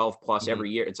 plus, 12 plus Mhm. every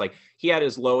year. It's like he had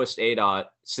his lowest A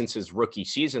dot since his rookie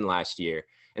season last year.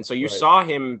 And so you Right. saw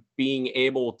him being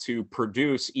able to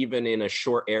produce even in a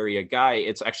short area guy.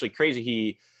 It's actually crazy.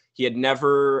 He had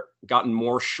never gotten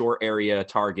more short area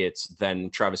targets than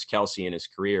Travis Kelce in his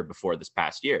career before this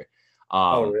past year.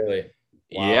 Oh, Um, really?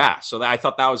 Wow. yeah, so I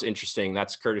thought that was interesting.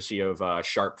 That's courtesy of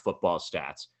Sharp Football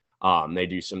Stats. They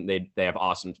do some. They have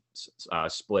awesome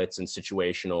splits and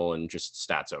situational and just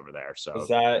stats over there. Is So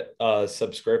that a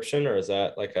subscription or is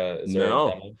that like is there a no,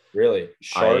 demo? Really? I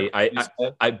Sharp, I you I,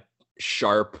 said? I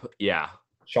Sharp, yeah.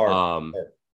 Sharp. Um,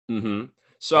 hmm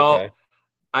So Okay.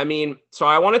 I mean, so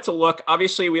I wanted to look.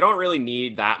 Obviously, we don't really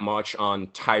need that much on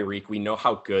Tyreek. We know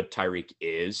how good Tyreek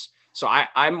is. So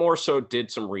I more so did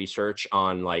some research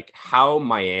on like how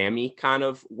Miami kind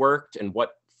of worked and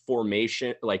what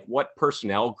formation, like what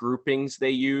personnel groupings they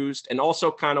used, and also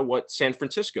kind of what San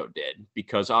Francisco did,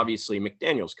 because obviously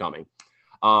McDaniel's coming.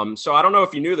 So I don't know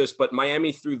if you knew this, but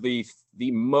Miami threw the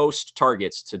most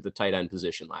targets to the tight end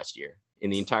position last year in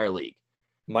the entire league.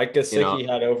 Mike You know, Gesicki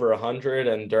had over 100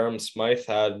 and Durham Smythe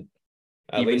had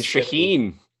at even least 50.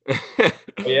 Shaheen Oh,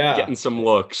 yeah. getting some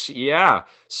looks. Yeah.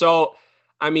 So,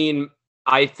 I mean,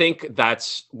 I think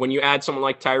that's when you add someone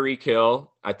like Tyreek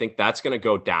Hill, I think that's going to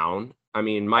go down. I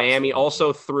mean, Miami Absolutely.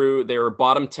 also threw, they were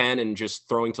bottom 10 and just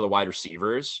throwing to the wide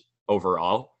receivers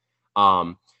overall.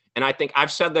 Um, and I think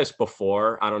I've said this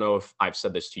before. I don't know if I've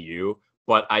said this to you,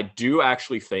 but I do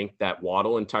actually think that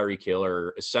Waddle and Tyreek Hill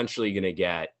are essentially going to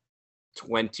get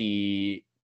 20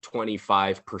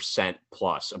 25%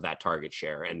 plus of that target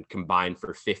share and combined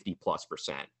for 50 plus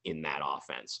percent in that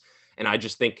offense. And I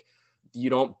just think you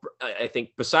don't, I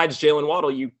think besides Jalen Waddle,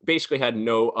 you basically had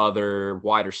no other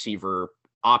wide receiver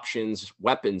options,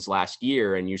 weapons last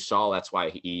year. And you saw that's why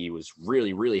he was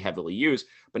really, really heavily used.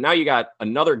 But now you got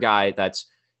another guy that's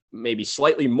maybe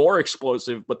slightly more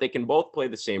explosive, but they can both play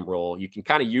the same role. You can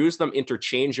kind of use them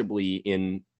interchangeably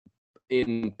in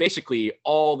basically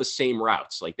all the same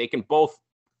routes. Like they can both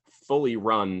fully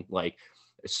run, like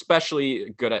especially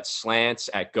good at slants,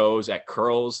 at goes, at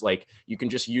curls. Like you can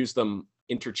just use them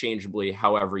interchangeably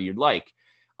however you'd like.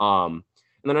 And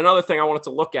then another thing I wanted to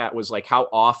look at was like how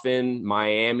often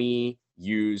Miami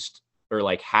used or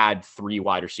like had 3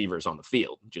 wide receivers on the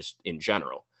field just in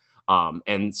general.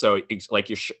 And so it's like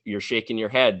you're shaking your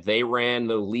head. They ran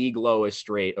the league lowest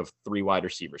rate of 3 wide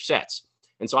receiver sets.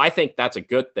 And so I think that's a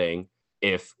good thing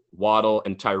if Waddle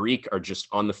and Tyreek are just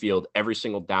on the field every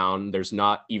single down. There's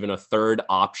not even a third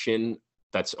option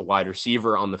that's a wide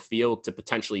receiver on the field to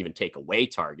potentially even take away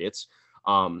targets.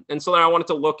 And so then I wanted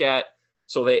to look at,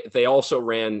 so they also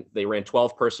ran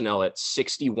 12 personnel at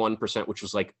 61%, which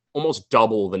was like almost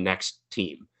double the next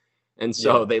team. And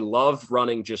so they love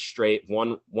running just straight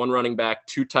one running back,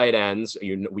 2 tight ends.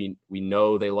 We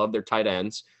know they love their tight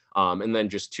ends, and then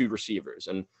just 2 receivers.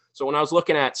 And so when I was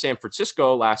looking at San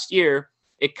Francisco last year,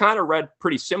 it kind of read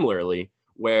pretty similarly,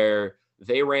 where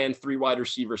they ran 3 wide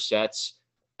receiver sets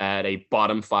at a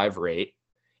bottom 5 rate,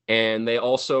 and they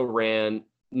also ran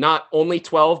not only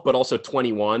 12 but also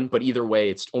 21. But either way,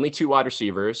 it's only 2 wide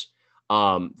receivers.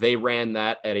 They ran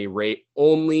that at a rate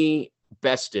only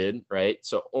bested, right?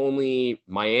 So only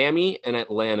Miami and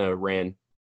Atlanta ran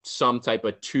some type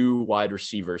of 2 wide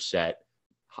receiver set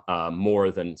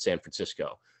more than San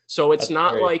Francisco. So it's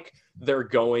not like they're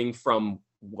going from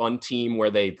one team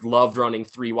where they loved running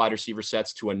 3 wide receiver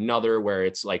sets to another where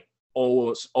it's like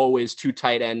always 2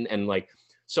 tight end. And like,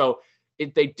 so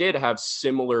they did have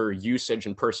similar usage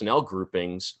and personnel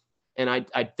groupings. And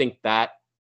I think that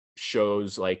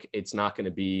shows like it's not going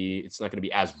to be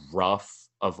as rough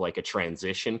of like a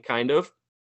transition kind of.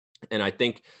 And I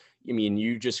think, I mean,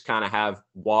 you just kind of have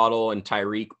Waddle and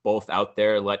Tyreek both out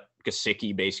there, let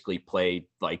Gesicki basically play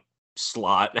like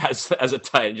slot as a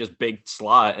tight, just big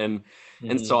slot. And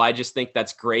so I just think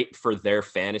that's great for their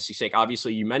fantasy sake.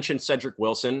 Obviously you mentioned Cedric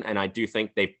Wilson, and I do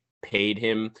think they paid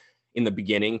him in the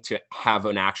beginning to have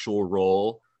an actual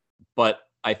role, but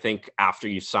I think after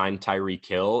you sign Tyreek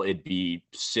Hill, it'd be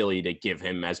silly to give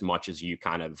him as much as you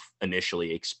kind of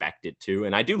initially expected to.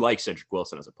 And I do like Cedric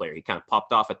Wilson as a player. He kind of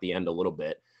popped off at the end a little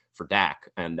bit for Dak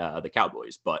and the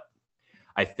Cowboys, but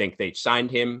I think they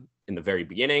signed him in the very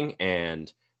beginning,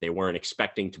 and they weren't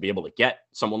expecting to be able to get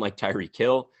someone like Tyreek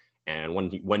Hill. And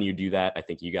when you do that, I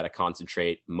think you got to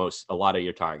concentrate a lot of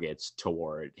your targets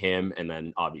toward him, and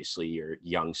then obviously your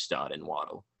young stud and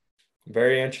Waddle.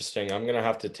 Very interesting. I'm gonna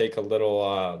have to take a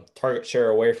little target share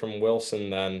away from Wilson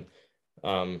then,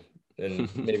 and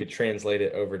maybe translate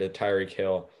it over to Tyreek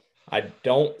Hill. I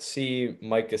don't see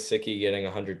Mike Gesicki getting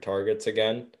 100 targets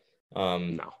again.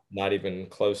 No, not even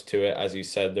close to it. As you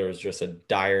said, there was just a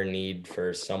dire need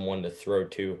for someone to throw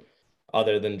to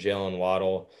other than Jalen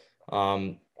Waddle.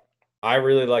 I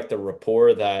really like the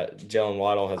rapport that Jalen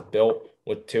Waddle has built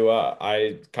with Tua.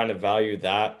 I kind of value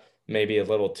that maybe a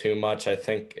little too much. I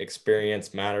think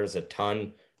experience matters a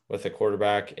ton with a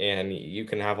quarterback, and you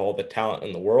can have all the talent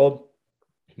in the world,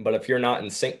 but if you're not in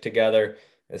sync together,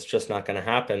 it's just not going to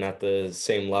happen at the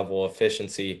same level of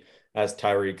efficiency as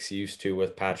Tyreek's used to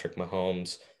with Patrick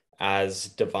Mahomes, as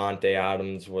Devontae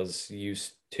Adams was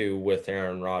used to with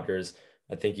Aaron Rodgers.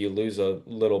 I think you lose a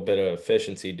little bit of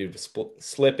efficiency due to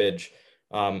slippage.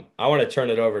 I want to turn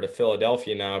it over to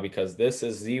Philadelphia now because this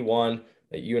is the one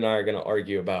that you and I are going to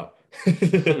argue about.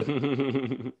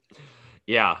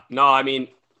 Yeah, no, I mean,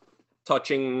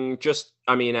 touching just,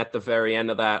 I mean, at the very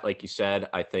end of that, like you said,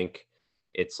 I think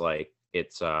it's like,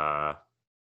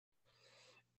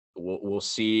 we'll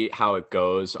see how it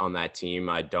goes on that team.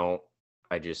 I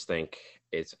just think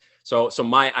it's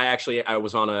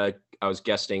I was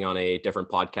guesting on a different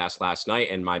podcast last night,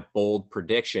 and my bold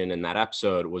prediction in that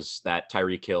episode was that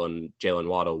Tyreek Hill and Jalen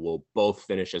Waddle will both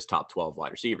finish as top 12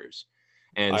 wide receivers.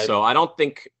 And so I don't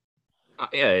think,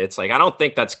 it's like, I don't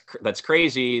think that's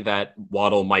crazy that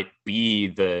Waddle might be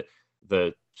the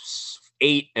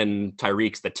 8 and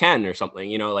Tyreek's the 10 or something,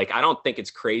 you know, like, I don't think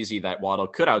it's crazy that Waddle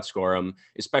could outscore him,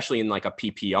 especially in like a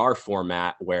PPR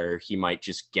format where he might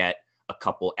just get a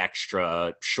couple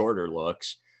extra shorter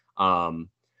looks.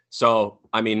 So,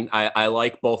 I mean, I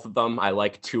like both of them. I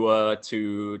like Tua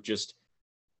to just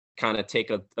kind of take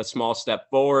a small step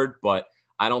forward, but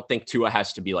I don't think Tua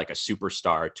has to be like a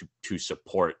superstar to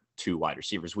support 2 wide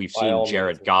receivers. We've seen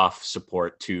Jared Goff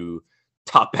support 2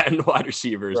 top end wide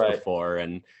receivers before,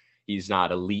 and he's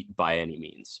not elite by any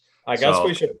means. I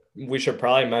guess we should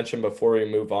probably mention before we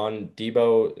move on,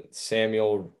 Deebo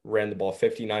Samuel ran the ball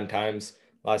 59 times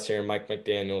last year in Mike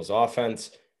McDaniel's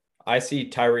offense. I see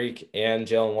Tyreek and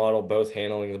Jalen Waddle both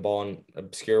handling the ball in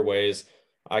obscure ways.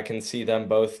 I can see them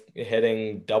both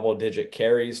hitting double-digit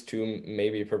carries to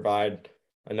maybe provide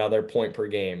another point per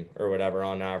game or whatever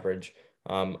on average.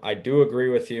 I do agree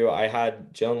with you. I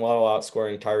had Jalen Waddle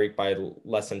outscoring Tyreek by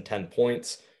less than 10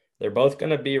 points. They're both going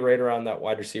to be right around that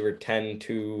wide receiver 10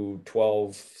 to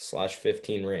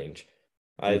 12/15 range.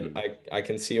 I, I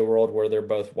can see a world where they're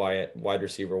both wide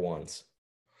receiver ones.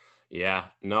 Yeah,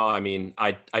 no, I mean,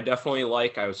 I definitely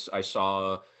I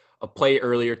saw a play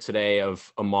earlier today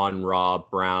of Amon-Ra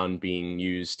Brown being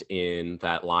used in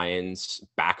that Lions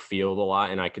backfield a lot,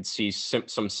 and I could see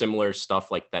some similar stuff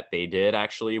like that they did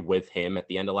actually with him at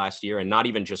the end of last year, and not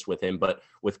even just with him, but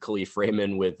with Khalif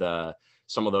Raymond, with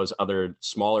some of those other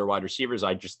smaller wide receivers.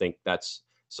 I just think that's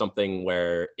something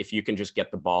where if you can just get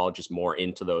the ball just more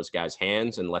into those guys'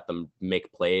 hands and let them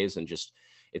make plays, and just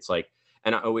it's like,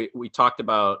 and we talked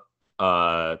about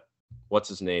what's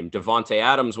his name? Devontae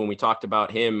Adams. When we talked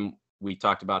about him, we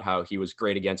talked about how he was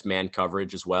great against man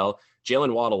coverage as well.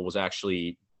 Jalen Waddle was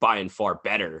actually by and far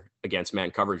better against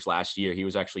man coverage last year. He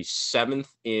was actually 7th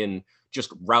in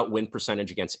just route win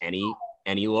percentage against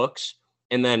any looks.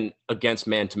 And then against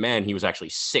man to man, he was actually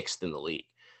 6th in the league.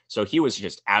 So he was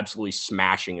just absolutely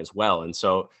smashing as well. And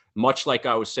so much like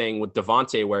I was saying with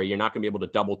Devontae, where you're not going to be able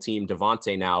to double team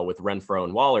Devontae now with Renfro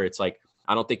and Waller, it's like,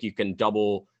 I don't think you can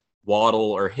double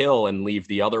Waddle or Hill and leave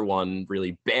the other one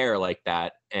really bare like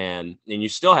that. And you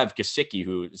still have Gesicki,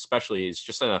 who especially is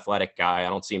just an athletic guy. I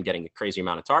don't see him getting a crazy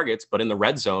amount of targets, but in the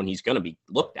red zone, he's going to be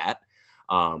looked at.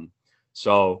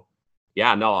 So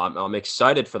yeah, no, I'm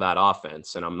excited for that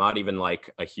offense, and I'm not even like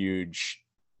a huge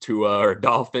Tua or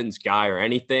Dolphins guy or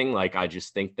anything. Like, I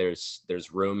just think there's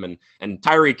room, and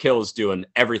Tyreek Hill's doing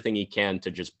everything he can to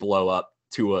just blow up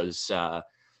Tua's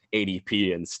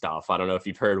ADP and stuff. I don't know if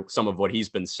you've heard some of what he's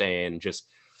been saying. Just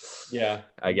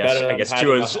I guess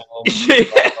Tua's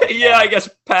yeah, I guess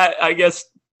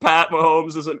Pat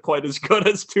Mahomes isn't quite as good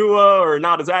as Tua, or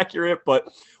not as accurate, but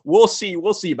we'll see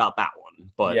about that one.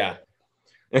 But yeah.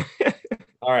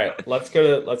 All right, let's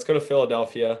go to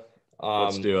Philadelphia.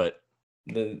 Let's do it.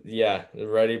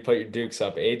 Ready to put your dukes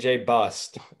up. AJ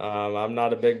Bust. I'm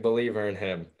not a big believer in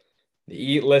him.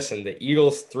 The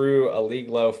Eagles threw a league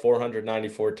low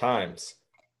 494 times.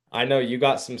 I know you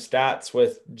got some stats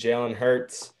with Jalen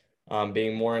Hurts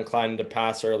being more inclined to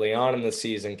pass early on in the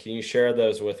season. Can you share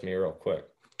those with me real quick?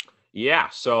 Yeah.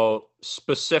 So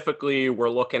specifically, we're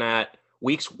looking at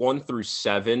weeks 1 through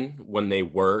 7 when they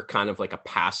were kind of like a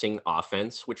passing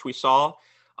offense, which we saw.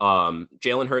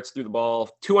 Jalen Hurts threw the ball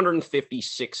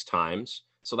 256 times.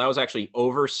 So that was actually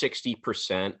over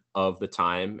 60% of the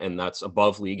time, and that's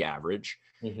above league average.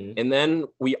 Mm-hmm. And then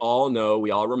we all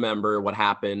remember what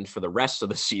happened for the rest of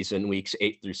the season, weeks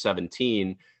 8 through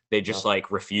 17. They just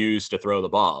refused to throw the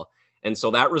ball. And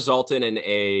so that resulted in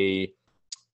a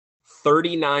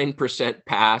 39%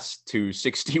 pass to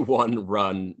 61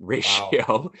 run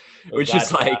ratio, which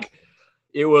is like,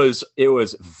 it was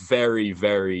very,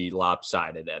 very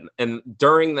lopsided. And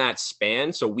during that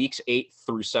span, so weeks 8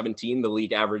 through 17, the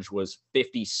league average was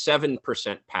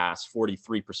 57% pass,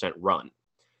 43% run.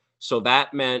 So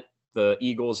that meant the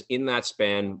Eagles in that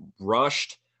span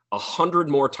rushed 100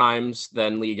 more times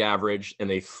than league average, and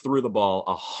they threw the ball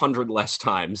 100 less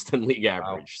times than league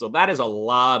average. Wow. So that is a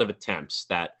lot of attempts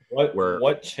that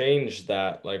what changed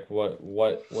that? Like what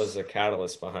was the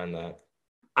catalyst behind that?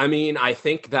 I mean, I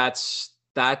think that's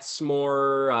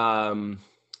more, I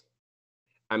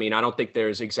mean, I don't think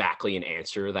there's exactly an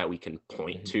answer that we can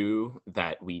point to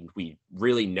that we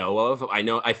really know of.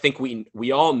 I think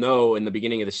we all know in the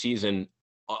beginning of the season,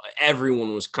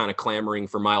 everyone was kind of clamoring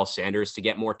for Miles Sanders to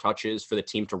get more touches, for the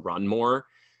team to run more.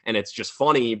 And it's just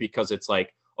funny because it's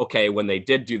like, okay, when they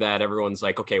did do that, everyone's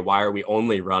like, okay, why are we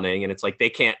only running? And it's like, they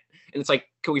can't, and it's like,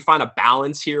 can we find a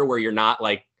balance here where you're not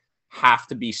like have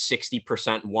to be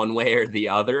 60% one way or the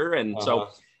other? And so,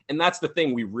 and that's the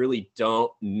thing, we really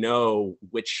don't know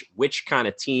which kind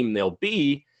of team they'll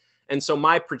be. And so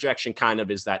my projection kind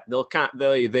of is that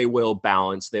they will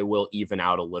balance, they will even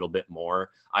out a little bit more.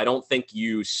 I don't think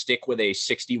you stick with a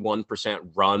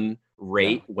 61% run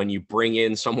rate when you bring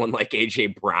in someone like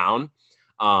AJ Brown.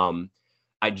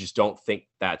 I just don't think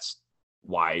that's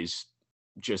wise,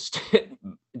 just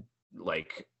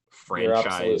like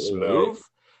franchise move.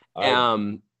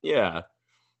 Right.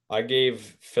 I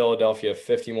gave Philadelphia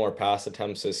 50 more pass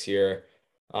attempts this year.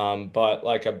 But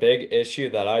like a big issue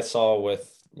that I saw with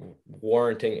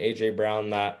warranting AJ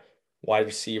Brown that wide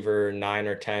receiver 9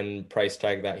 or 10 price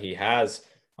tag that he has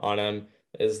on him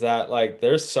is that like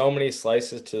there's so many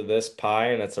slices to this pie,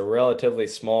 and it's a relatively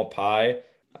small pie.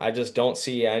 I just don't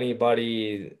see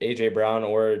anybody, AJ Brown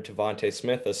or Devontae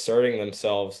Smith, asserting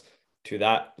themselves to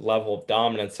that level of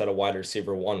dominance that a wide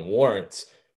receiver 1 warrants.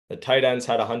 The tight ends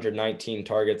had 119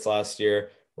 targets last year,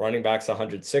 running backs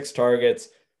 106 targets.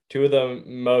 Two of the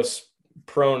most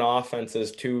prone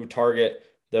offenses to target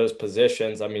those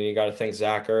positions. I mean, you got to think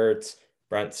Zach Ertz,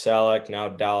 Brent Selleck, now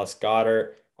Dallas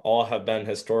Goedert, all have been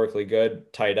historically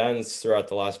good tight ends throughout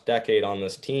the last decade on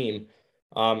this team.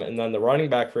 And then the running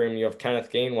back room, you have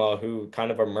Kenneth Gainwell, who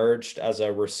kind of emerged as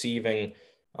a receiving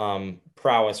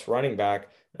prowess running back.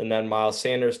 And then Miles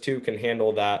Sanders, too, can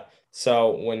handle that.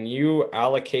 So when you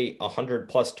allocate 100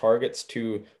 plus targets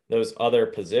to those other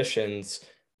positions,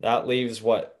 that leaves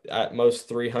what at most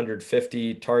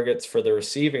 350 targets for the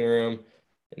receiving room.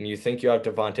 And you think you have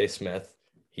Devontae Smith.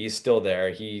 He's still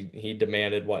there. He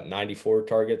demanded what 94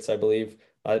 targets, I believe.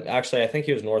 Actually, I think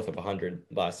he was north of 100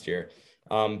 last year.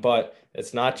 But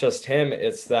it's not just him,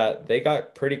 it's that they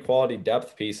got pretty quality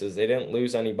depth pieces. They didn't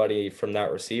lose anybody from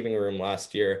that receiving room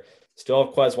last year. Still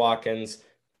have Quez Watkins,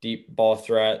 deep ball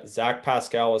threat. Zach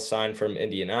Pascal was signed from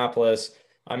Indianapolis.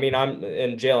 I mean, I'm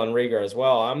in Jalen Reagor as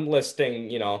well. I'm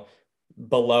listing,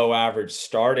 below average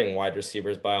starting wide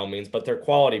receivers by all means, but they're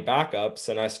quality backups,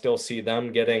 and I still see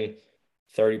them getting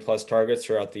 30 plus targets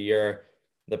throughout the year.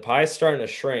 The pie's starting to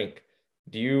shrink.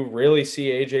 Do you really see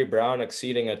AJ Brown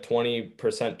exceeding a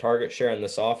 20% target share in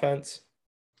this offense?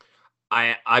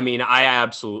 I mean, I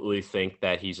absolutely think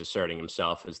that he's asserting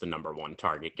himself as the number one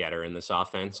target getter in this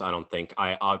offense. I don't think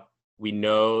we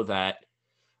know that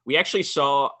we actually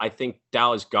saw, I think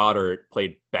Dallas Goedert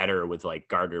played better with like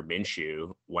Gardner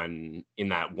Minshew when in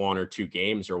that one or two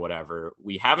games or whatever.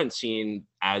 We haven't seen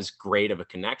as great of a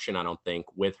connection, I don't think,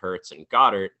 with Hurts and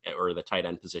Goddard or the tight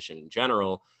end position in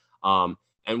general.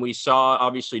 And we saw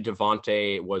obviously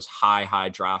Devontae was high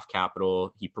draft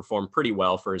capital. He performed pretty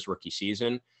well for his rookie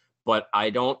season, but I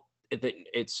don't.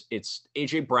 It's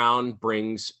AJ Brown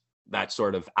brings that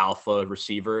sort of alpha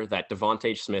receiver that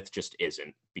Devontae Smith just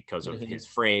isn't because of his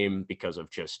frame, because of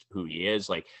just who he is.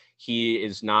 Like he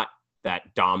is not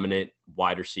that dominant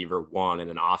wide receiver one in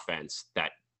an offense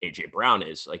that AJ Brown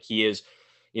is. Like he is,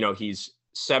 he's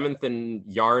seventh in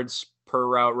yards per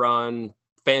route run,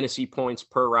 fantasy points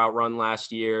per route run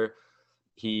last year.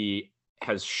 He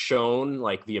has shown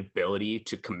like the ability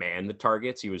to command the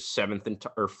targets. He was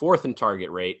fourth in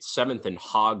target rate, seventh in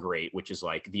hog rate, which is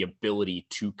like the ability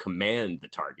to command the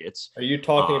targets. Are you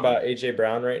talking about AJ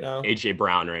Brown right now? AJ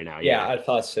Brown right now. Yeah, I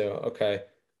thought so. Okay.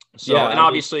 So, yeah, and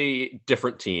obviously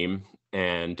different team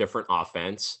and different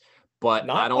offense, but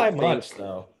not I don't by think much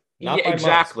though. Not by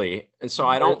exactly. Much. And so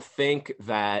I don't think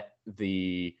that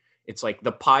it's like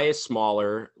the pie is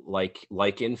smaller, like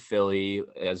in Philly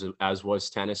as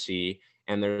was Tennessee.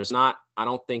 And I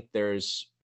don't think there's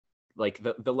like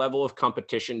the level of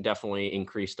competition definitely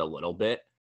increased a little bit,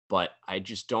 but I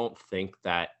just don't think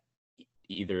that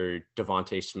either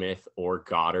Devontae Smith or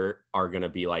Goddard are going to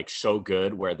be like so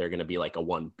good where they're going to be like a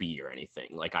 1B or anything.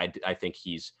 Like I think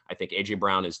AJ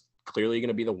Brown is clearly going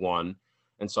to be the one.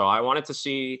 And so I wanted to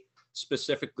see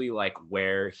specifically like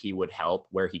where he would help,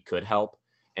 where he could help.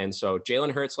 And so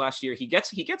Jalen Hurts last year, he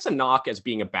gets a knock as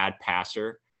being a bad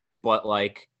passer, but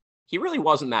like he really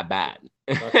wasn't that bad.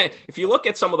 If you look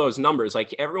at some of those numbers,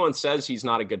 like everyone says he's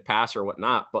not a good passer or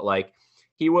whatnot, but like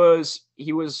he was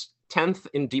 10th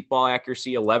in deep ball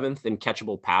accuracy, 11th in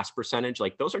catchable pass percentage.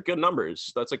 Like those are good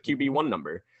numbers. That's a QB1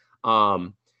 number.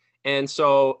 And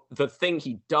so the thing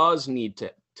he does need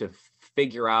to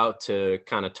figure out to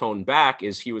kind of tone back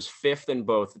is he was fifth in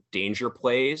both danger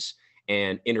plays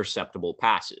and interceptable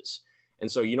passes.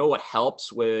 And so, what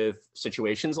helps with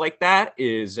situations like that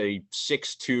is a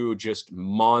 6'2", just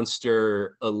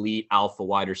monster elite alpha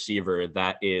wide receiver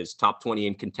that is top 20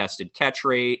 in contested catch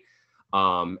rate,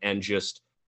 and just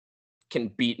can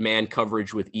beat man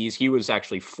coverage with ease. He was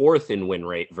actually fourth in win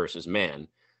rate versus man,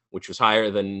 which was higher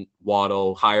than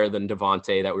Waddle, higher than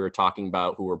Devontae that we were talking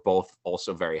about, who were both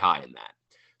also very high in that.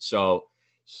 So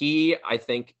I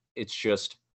think it's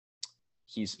just,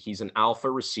 he's an alpha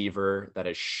receiver that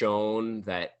has shown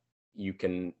that he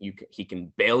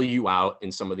can bail you out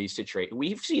in some of these situations.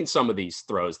 We've seen some of these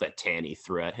throws that Tanny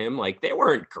threw at him. Like they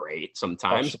weren't great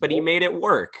sometimes, but he made it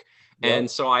work. Yep. And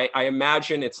so I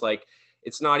imagine it's like,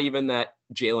 it's not even that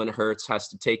Jalen Hurts has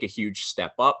to take a huge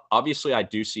step up. Obviously I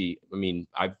do see,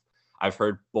 I've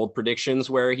heard bold predictions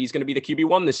where he's going to be the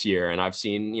QB1 this year. And I've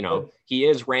seen, he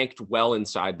is ranked well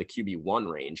inside the QB1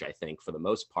 range, I think, for the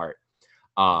most part.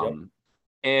 Yep.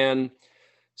 And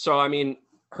so,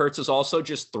 Hurts has also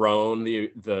just thrown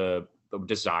the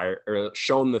desire, or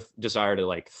shown the desire to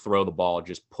like throw the ball,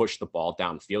 just push the ball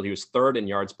downfield. He was third in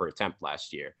yards per attempt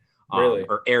last year. Really?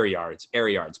 Or air yards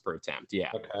per attempt.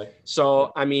 Yeah. Okay.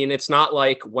 So, it's not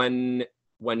like when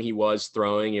he was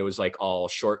throwing, it was like all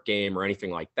short game or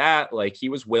anything like that. Like he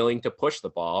was willing to push the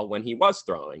ball when he was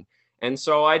throwing. And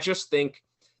so I just think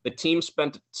the team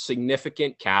spent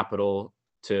significant capital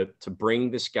to bring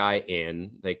this guy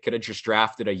in. They could have just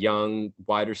drafted a young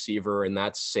wide receiver in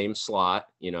that same slot,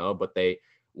 but they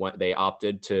when they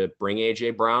opted to bring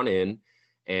AJ Brown in.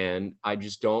 And I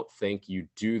just don't think you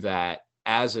do that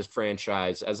as a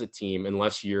franchise, as a team,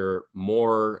 unless you're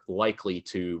more likely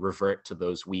to revert to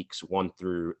those weeks 1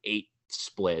 through 8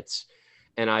 splits.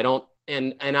 And I don't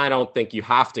think you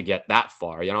have to get that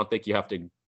far. I don't think you have to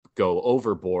go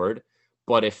overboard.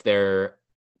 But if they're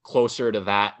closer to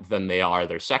that than they are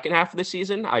their second half of the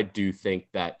season, I do think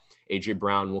that AJ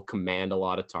Brown will command a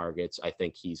lot of targets. I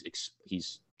think he's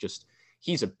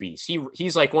a beast.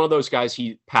 He's like one of those guys,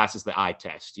 he passes the eye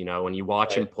test. When you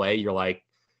watch him play, you're like,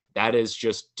 that is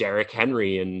just Derrick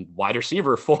Henry in wide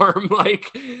receiver form.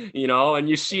 And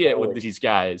you see it with these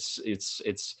guys.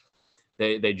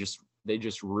 They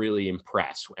just really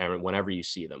impress whenever you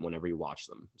see them, whenever you watch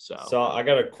them. So I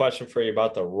got a question for you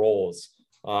about the roles.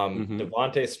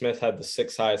 DeVonta Smith had the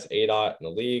 6th highest ADOT in the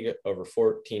league, over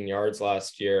 14 yards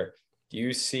last year. Do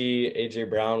you see AJ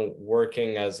Brown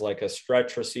working as like a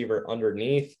stretch receiver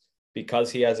underneath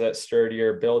because he has that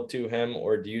sturdier build to him,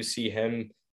 or do you see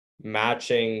him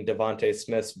matching DeVonta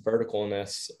Smith's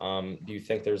verticalness? Do you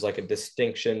think there's like a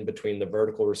distinction between the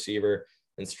vertical receiver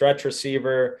and stretch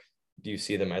receiver? Do you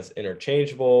see them as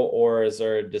interchangeable, or is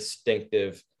there a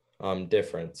distinctive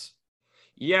difference?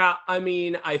 Yeah, I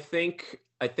mean, I think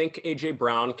AJ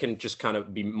Brown can just kind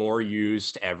of be more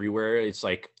used everywhere. It's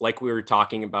like we were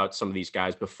talking about some of these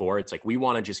guys before. It's like we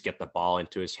want to just get the ball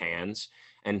into his hands,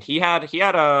 and he had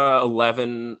a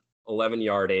 11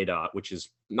 yard ADOT, which is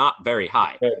not very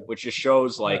high, which just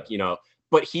shows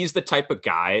but he's the type of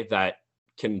guy that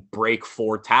can break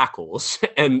 4 tackles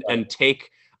and take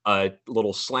a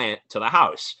little slant to the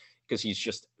house, because he's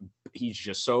just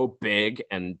so big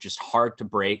and just hard to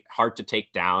break, hard to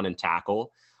take down and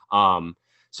tackle.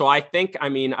 So I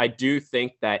do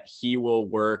think that he will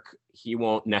work. He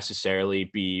won't necessarily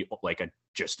be like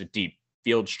just a deep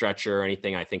field stretcher or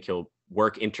anything. I think he'll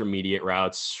work intermediate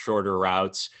routes, shorter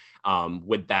routes,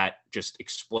 with that just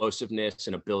explosiveness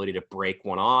and ability to break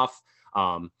one off.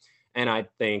 And I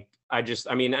think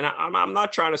I'm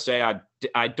not trying to say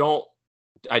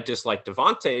I dislike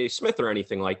DeVonta Smith or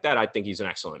anything like that. I think he's an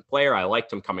excellent player. I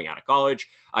liked him coming out of college.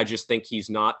 I just think he's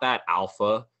not that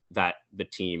alpha that the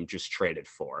team just traded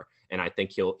for. And I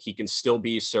think he can still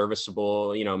be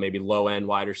serviceable, maybe low end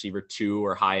wide receiver 2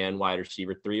 or high end wide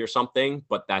receiver 3 or something.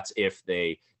 But that's if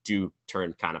they do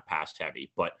turn kind of pass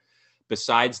heavy. But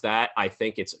besides that, I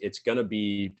think it's going to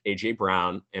be AJ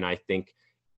Brown. And I think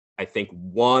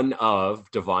one of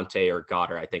DeVonta or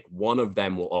Goddard, I think one of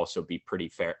them will also be pretty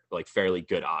fair, like fairly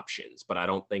good options. But I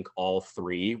don't think all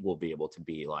 3 will be able to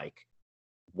be like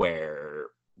where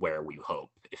we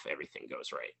hope if everything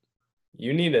goes right.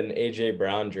 You need an AJ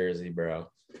Brown jersey, bro.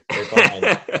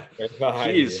 They're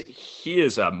behind you. He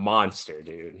is a monster,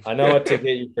 dude. I know what to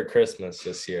get you for Christmas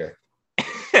this year.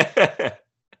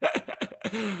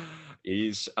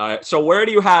 He's so where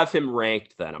do you have him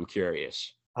ranked then? I'm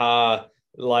curious. Honestly,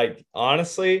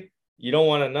 you don't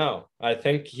want to know. I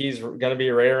think he's going to be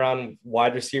right around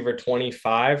wide receiver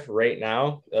 25 right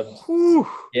now.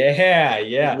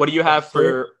 Yeah. What do you have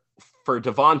for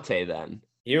DeVonta then?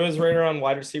 He was right around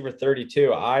wide receiver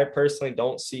 32. I personally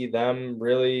don't see them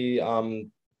really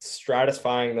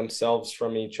stratifying themselves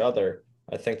from each other.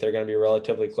 I think they're going to be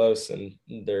relatively close, and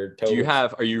they're totally.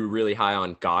 Are you really high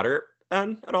on Goddard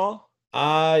then at all?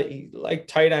 Like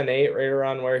tight end 8, right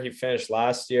around where he finished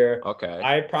last year. Okay.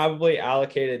 I probably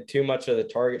allocated too much of the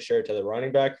target share to the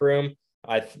running back room.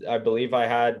 I believe I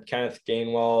had Kenneth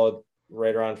Gainwell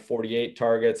right around 48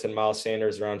 targets and Miles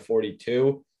Sanders around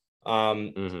 42.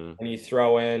 And you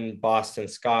throw in Boston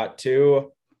Scott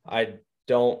too. I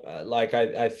don't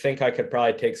I think I could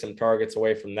probably take some targets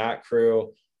away from that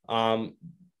crew.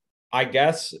 I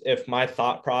guess if my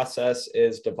thought process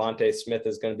is DeVonta Smith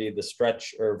is going to be the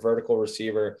stretch or vertical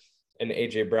receiver and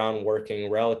AJ Brown working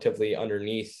relatively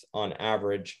underneath on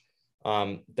average,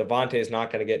 DeVonta is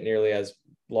not going to get nearly as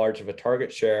large of a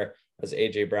target share as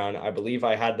AJ Brown. I believe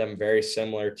I had them very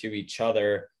similar to each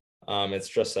other. It's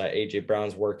just that AJ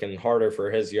Brown's working harder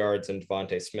for his yards and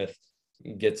DeVonta Smith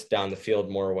gets down the field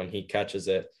more when he catches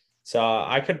it. So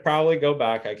I could probably go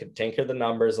back. I could tinker the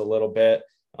numbers a little bit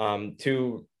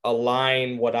to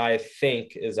align what I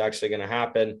think is actually going to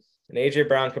happen. And AJ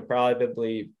Brown could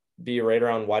probably be right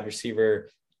around wide receiver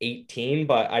 18,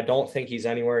 but I don't think he's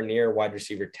anywhere near wide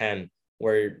receiver 10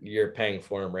 where you're paying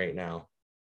for him right now.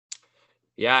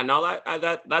 Yeah, no,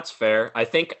 that's fair. I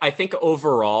think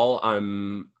overall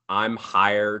I'm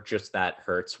higher, just that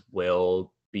Hurts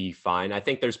will be fine. I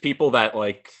think there's people that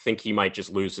think he might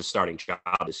just lose his starting job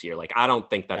this year. I don't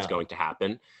think that's going to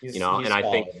happen, and I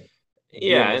think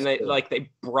Yeah,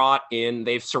 and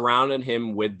they've surrounded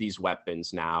him with these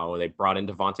weapons now. They brought in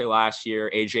Devontae last year,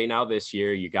 AJ now this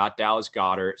year. You got Dallas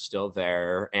Goedert still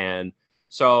there. And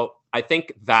so I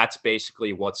think that's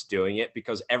basically what's doing it,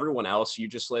 because everyone else you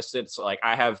just listed, so like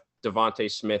I have Devontae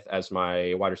Smith as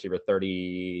my wide receiver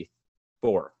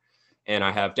 34, and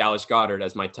I have Dallas Goedert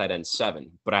as my tight end 7,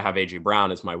 but I have AJ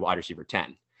Brown as my wide receiver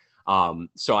 10.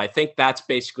 So I think that's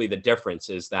basically the difference,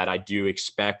 is that I do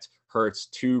expect Hurts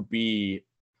to be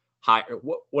high.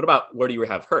 What about, where do you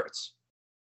have Hurts?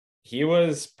 He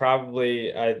was probably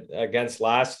against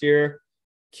last year,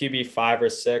 QB 5 or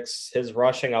 6. His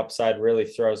rushing upside really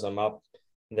throws him up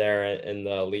there in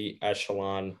the elite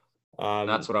echelon.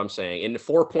 That's what I'm saying. In the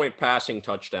 4-point passing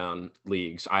touchdown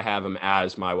leagues, I have him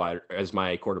as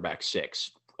my quarterback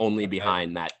 6, only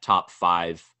behind that top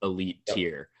 5 elite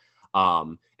tier.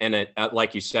 And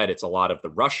like you said, it's a lot of the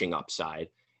rushing upside.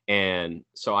 And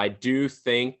so I do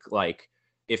think, like,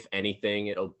 if anything,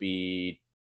 it'd be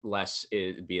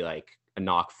like a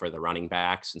knock for the running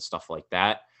backs and stuff like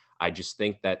that. I just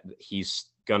think that he's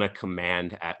going to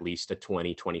command at least a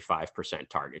 20-25%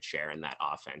 target share in that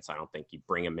offense. I don't think you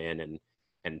bring him in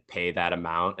and pay that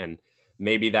amount. And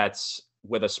maybe that's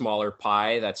with a smaller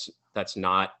pie. That's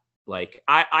not, like,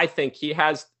 I think he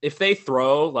has, if they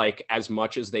throw like as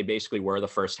much as they basically were the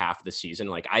first half of the season,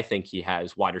 like I think he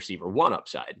has wide receiver 1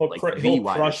 upside. He'll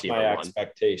crush my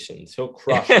expectations. He'll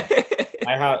crush.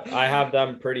 I have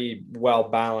them pretty well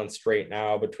balanced right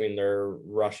now between their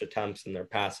rush attempts and their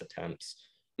pass attempts.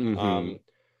 Mm-hmm.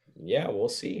 Yeah, we'll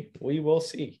see. We will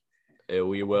see.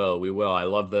 We will. I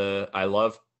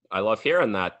love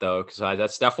hearing that, though, because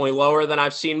that's definitely lower than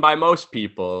I've seen by most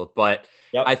people. But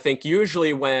yep. I think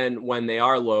usually when they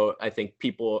are low, I think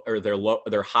people, or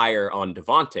they're higher on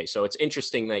Devontae. So it's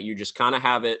interesting that you just kind of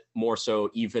have it more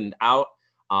so evened out,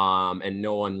 and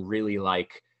no one really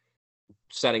like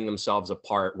setting themselves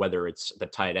apart, whether it's the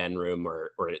tight end room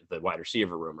or the wide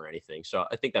receiver room or anything. So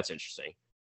I think that's interesting.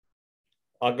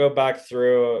 I'll go back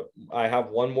through. I have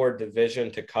one more division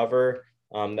to cover.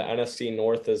 The NFC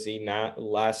North is the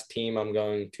last team I'm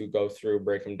going to go through,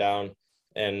 break them down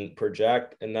and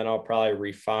project. And then I'll probably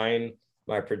refine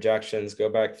my projections, go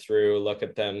back through, look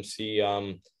at them, see,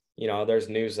 there's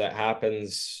news that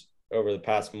happens over the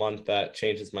past month that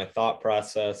changes my thought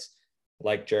process,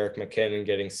 like Jerick McKinnon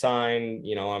getting signed.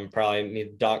 I'm probably need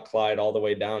to dot Clyde all the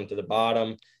way down to the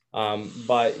bottom.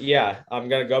 But yeah, I'm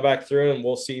going to go back through and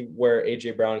we'll see where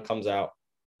AJ Brown comes out.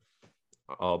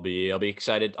 I'll be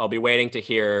excited. I'll be waiting to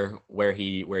hear where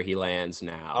he lands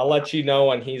now. I'll let you know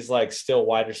when he's like still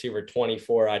wide receiver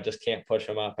 24. I just can't push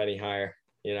him up any higher,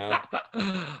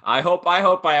 I hope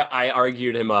I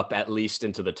argued him up at least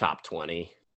into the top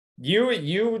 20.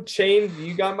 You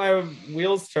got my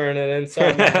wheels turning, and so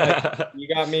you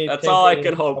got me. That's all I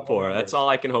can hope for. That's all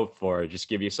I can hope for. Just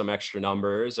give you some extra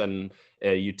numbers, and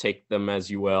you take them as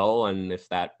you will. And if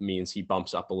that means he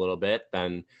bumps up a little bit,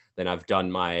 then I've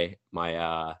done my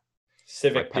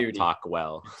civic my duty talk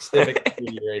well. Civic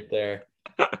duty right there.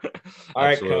 All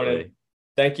right, Conan.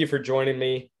 Thank you for joining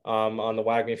me on the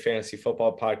WAGMI Fantasy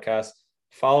Football Podcast.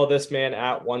 Follow this man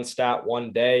at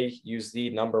OneStat1Day. Use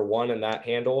the number 1 in that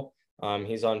handle.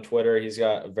 He's on Twitter. He's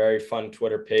got a very fun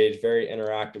Twitter page, very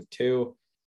interactive too.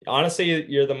 Honestly,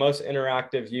 you're the most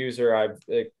interactive user I've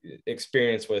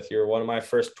experienced with. You're one of my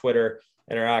first Twitter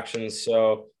interactions.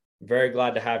 So very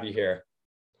glad to have you here.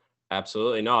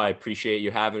 Absolutely. No, I appreciate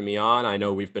you having me on. I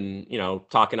know we've been,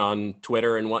 talking on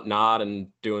Twitter and whatnot and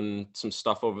doing some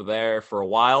stuff over there for a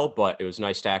while, but it was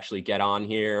nice to actually get on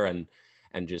here and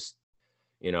just,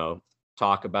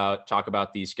 talk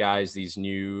about these guys, these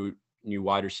new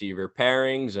wide receiver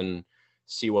pairings, and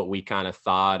see what we kind of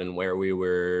thought and where we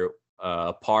were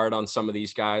apart on some of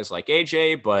these guys like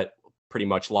AJ, but pretty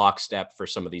much lockstep for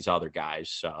some of these other guys.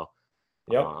 So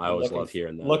yep, I always love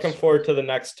hearing those. Looking forward to the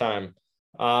next time.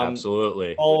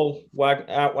 Absolutely. Follow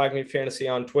at WAGMI Fantasy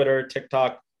on Twitter,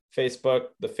 TikTok, Facebook.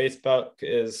 The Facebook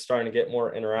is starting to get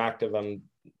more interactive. I'm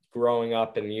growing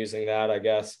up and using that, I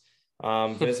guess.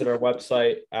 Visit our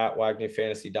website at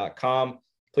wagmifantasy.com.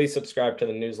 Please subscribe to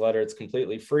the newsletter. It's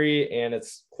completely free and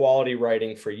it's quality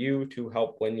writing for you to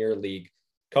help win your league.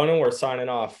 Conan, we're signing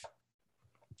off.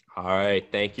 All right.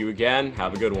 Thank you again.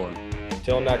 Have a good one.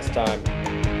 Until next time.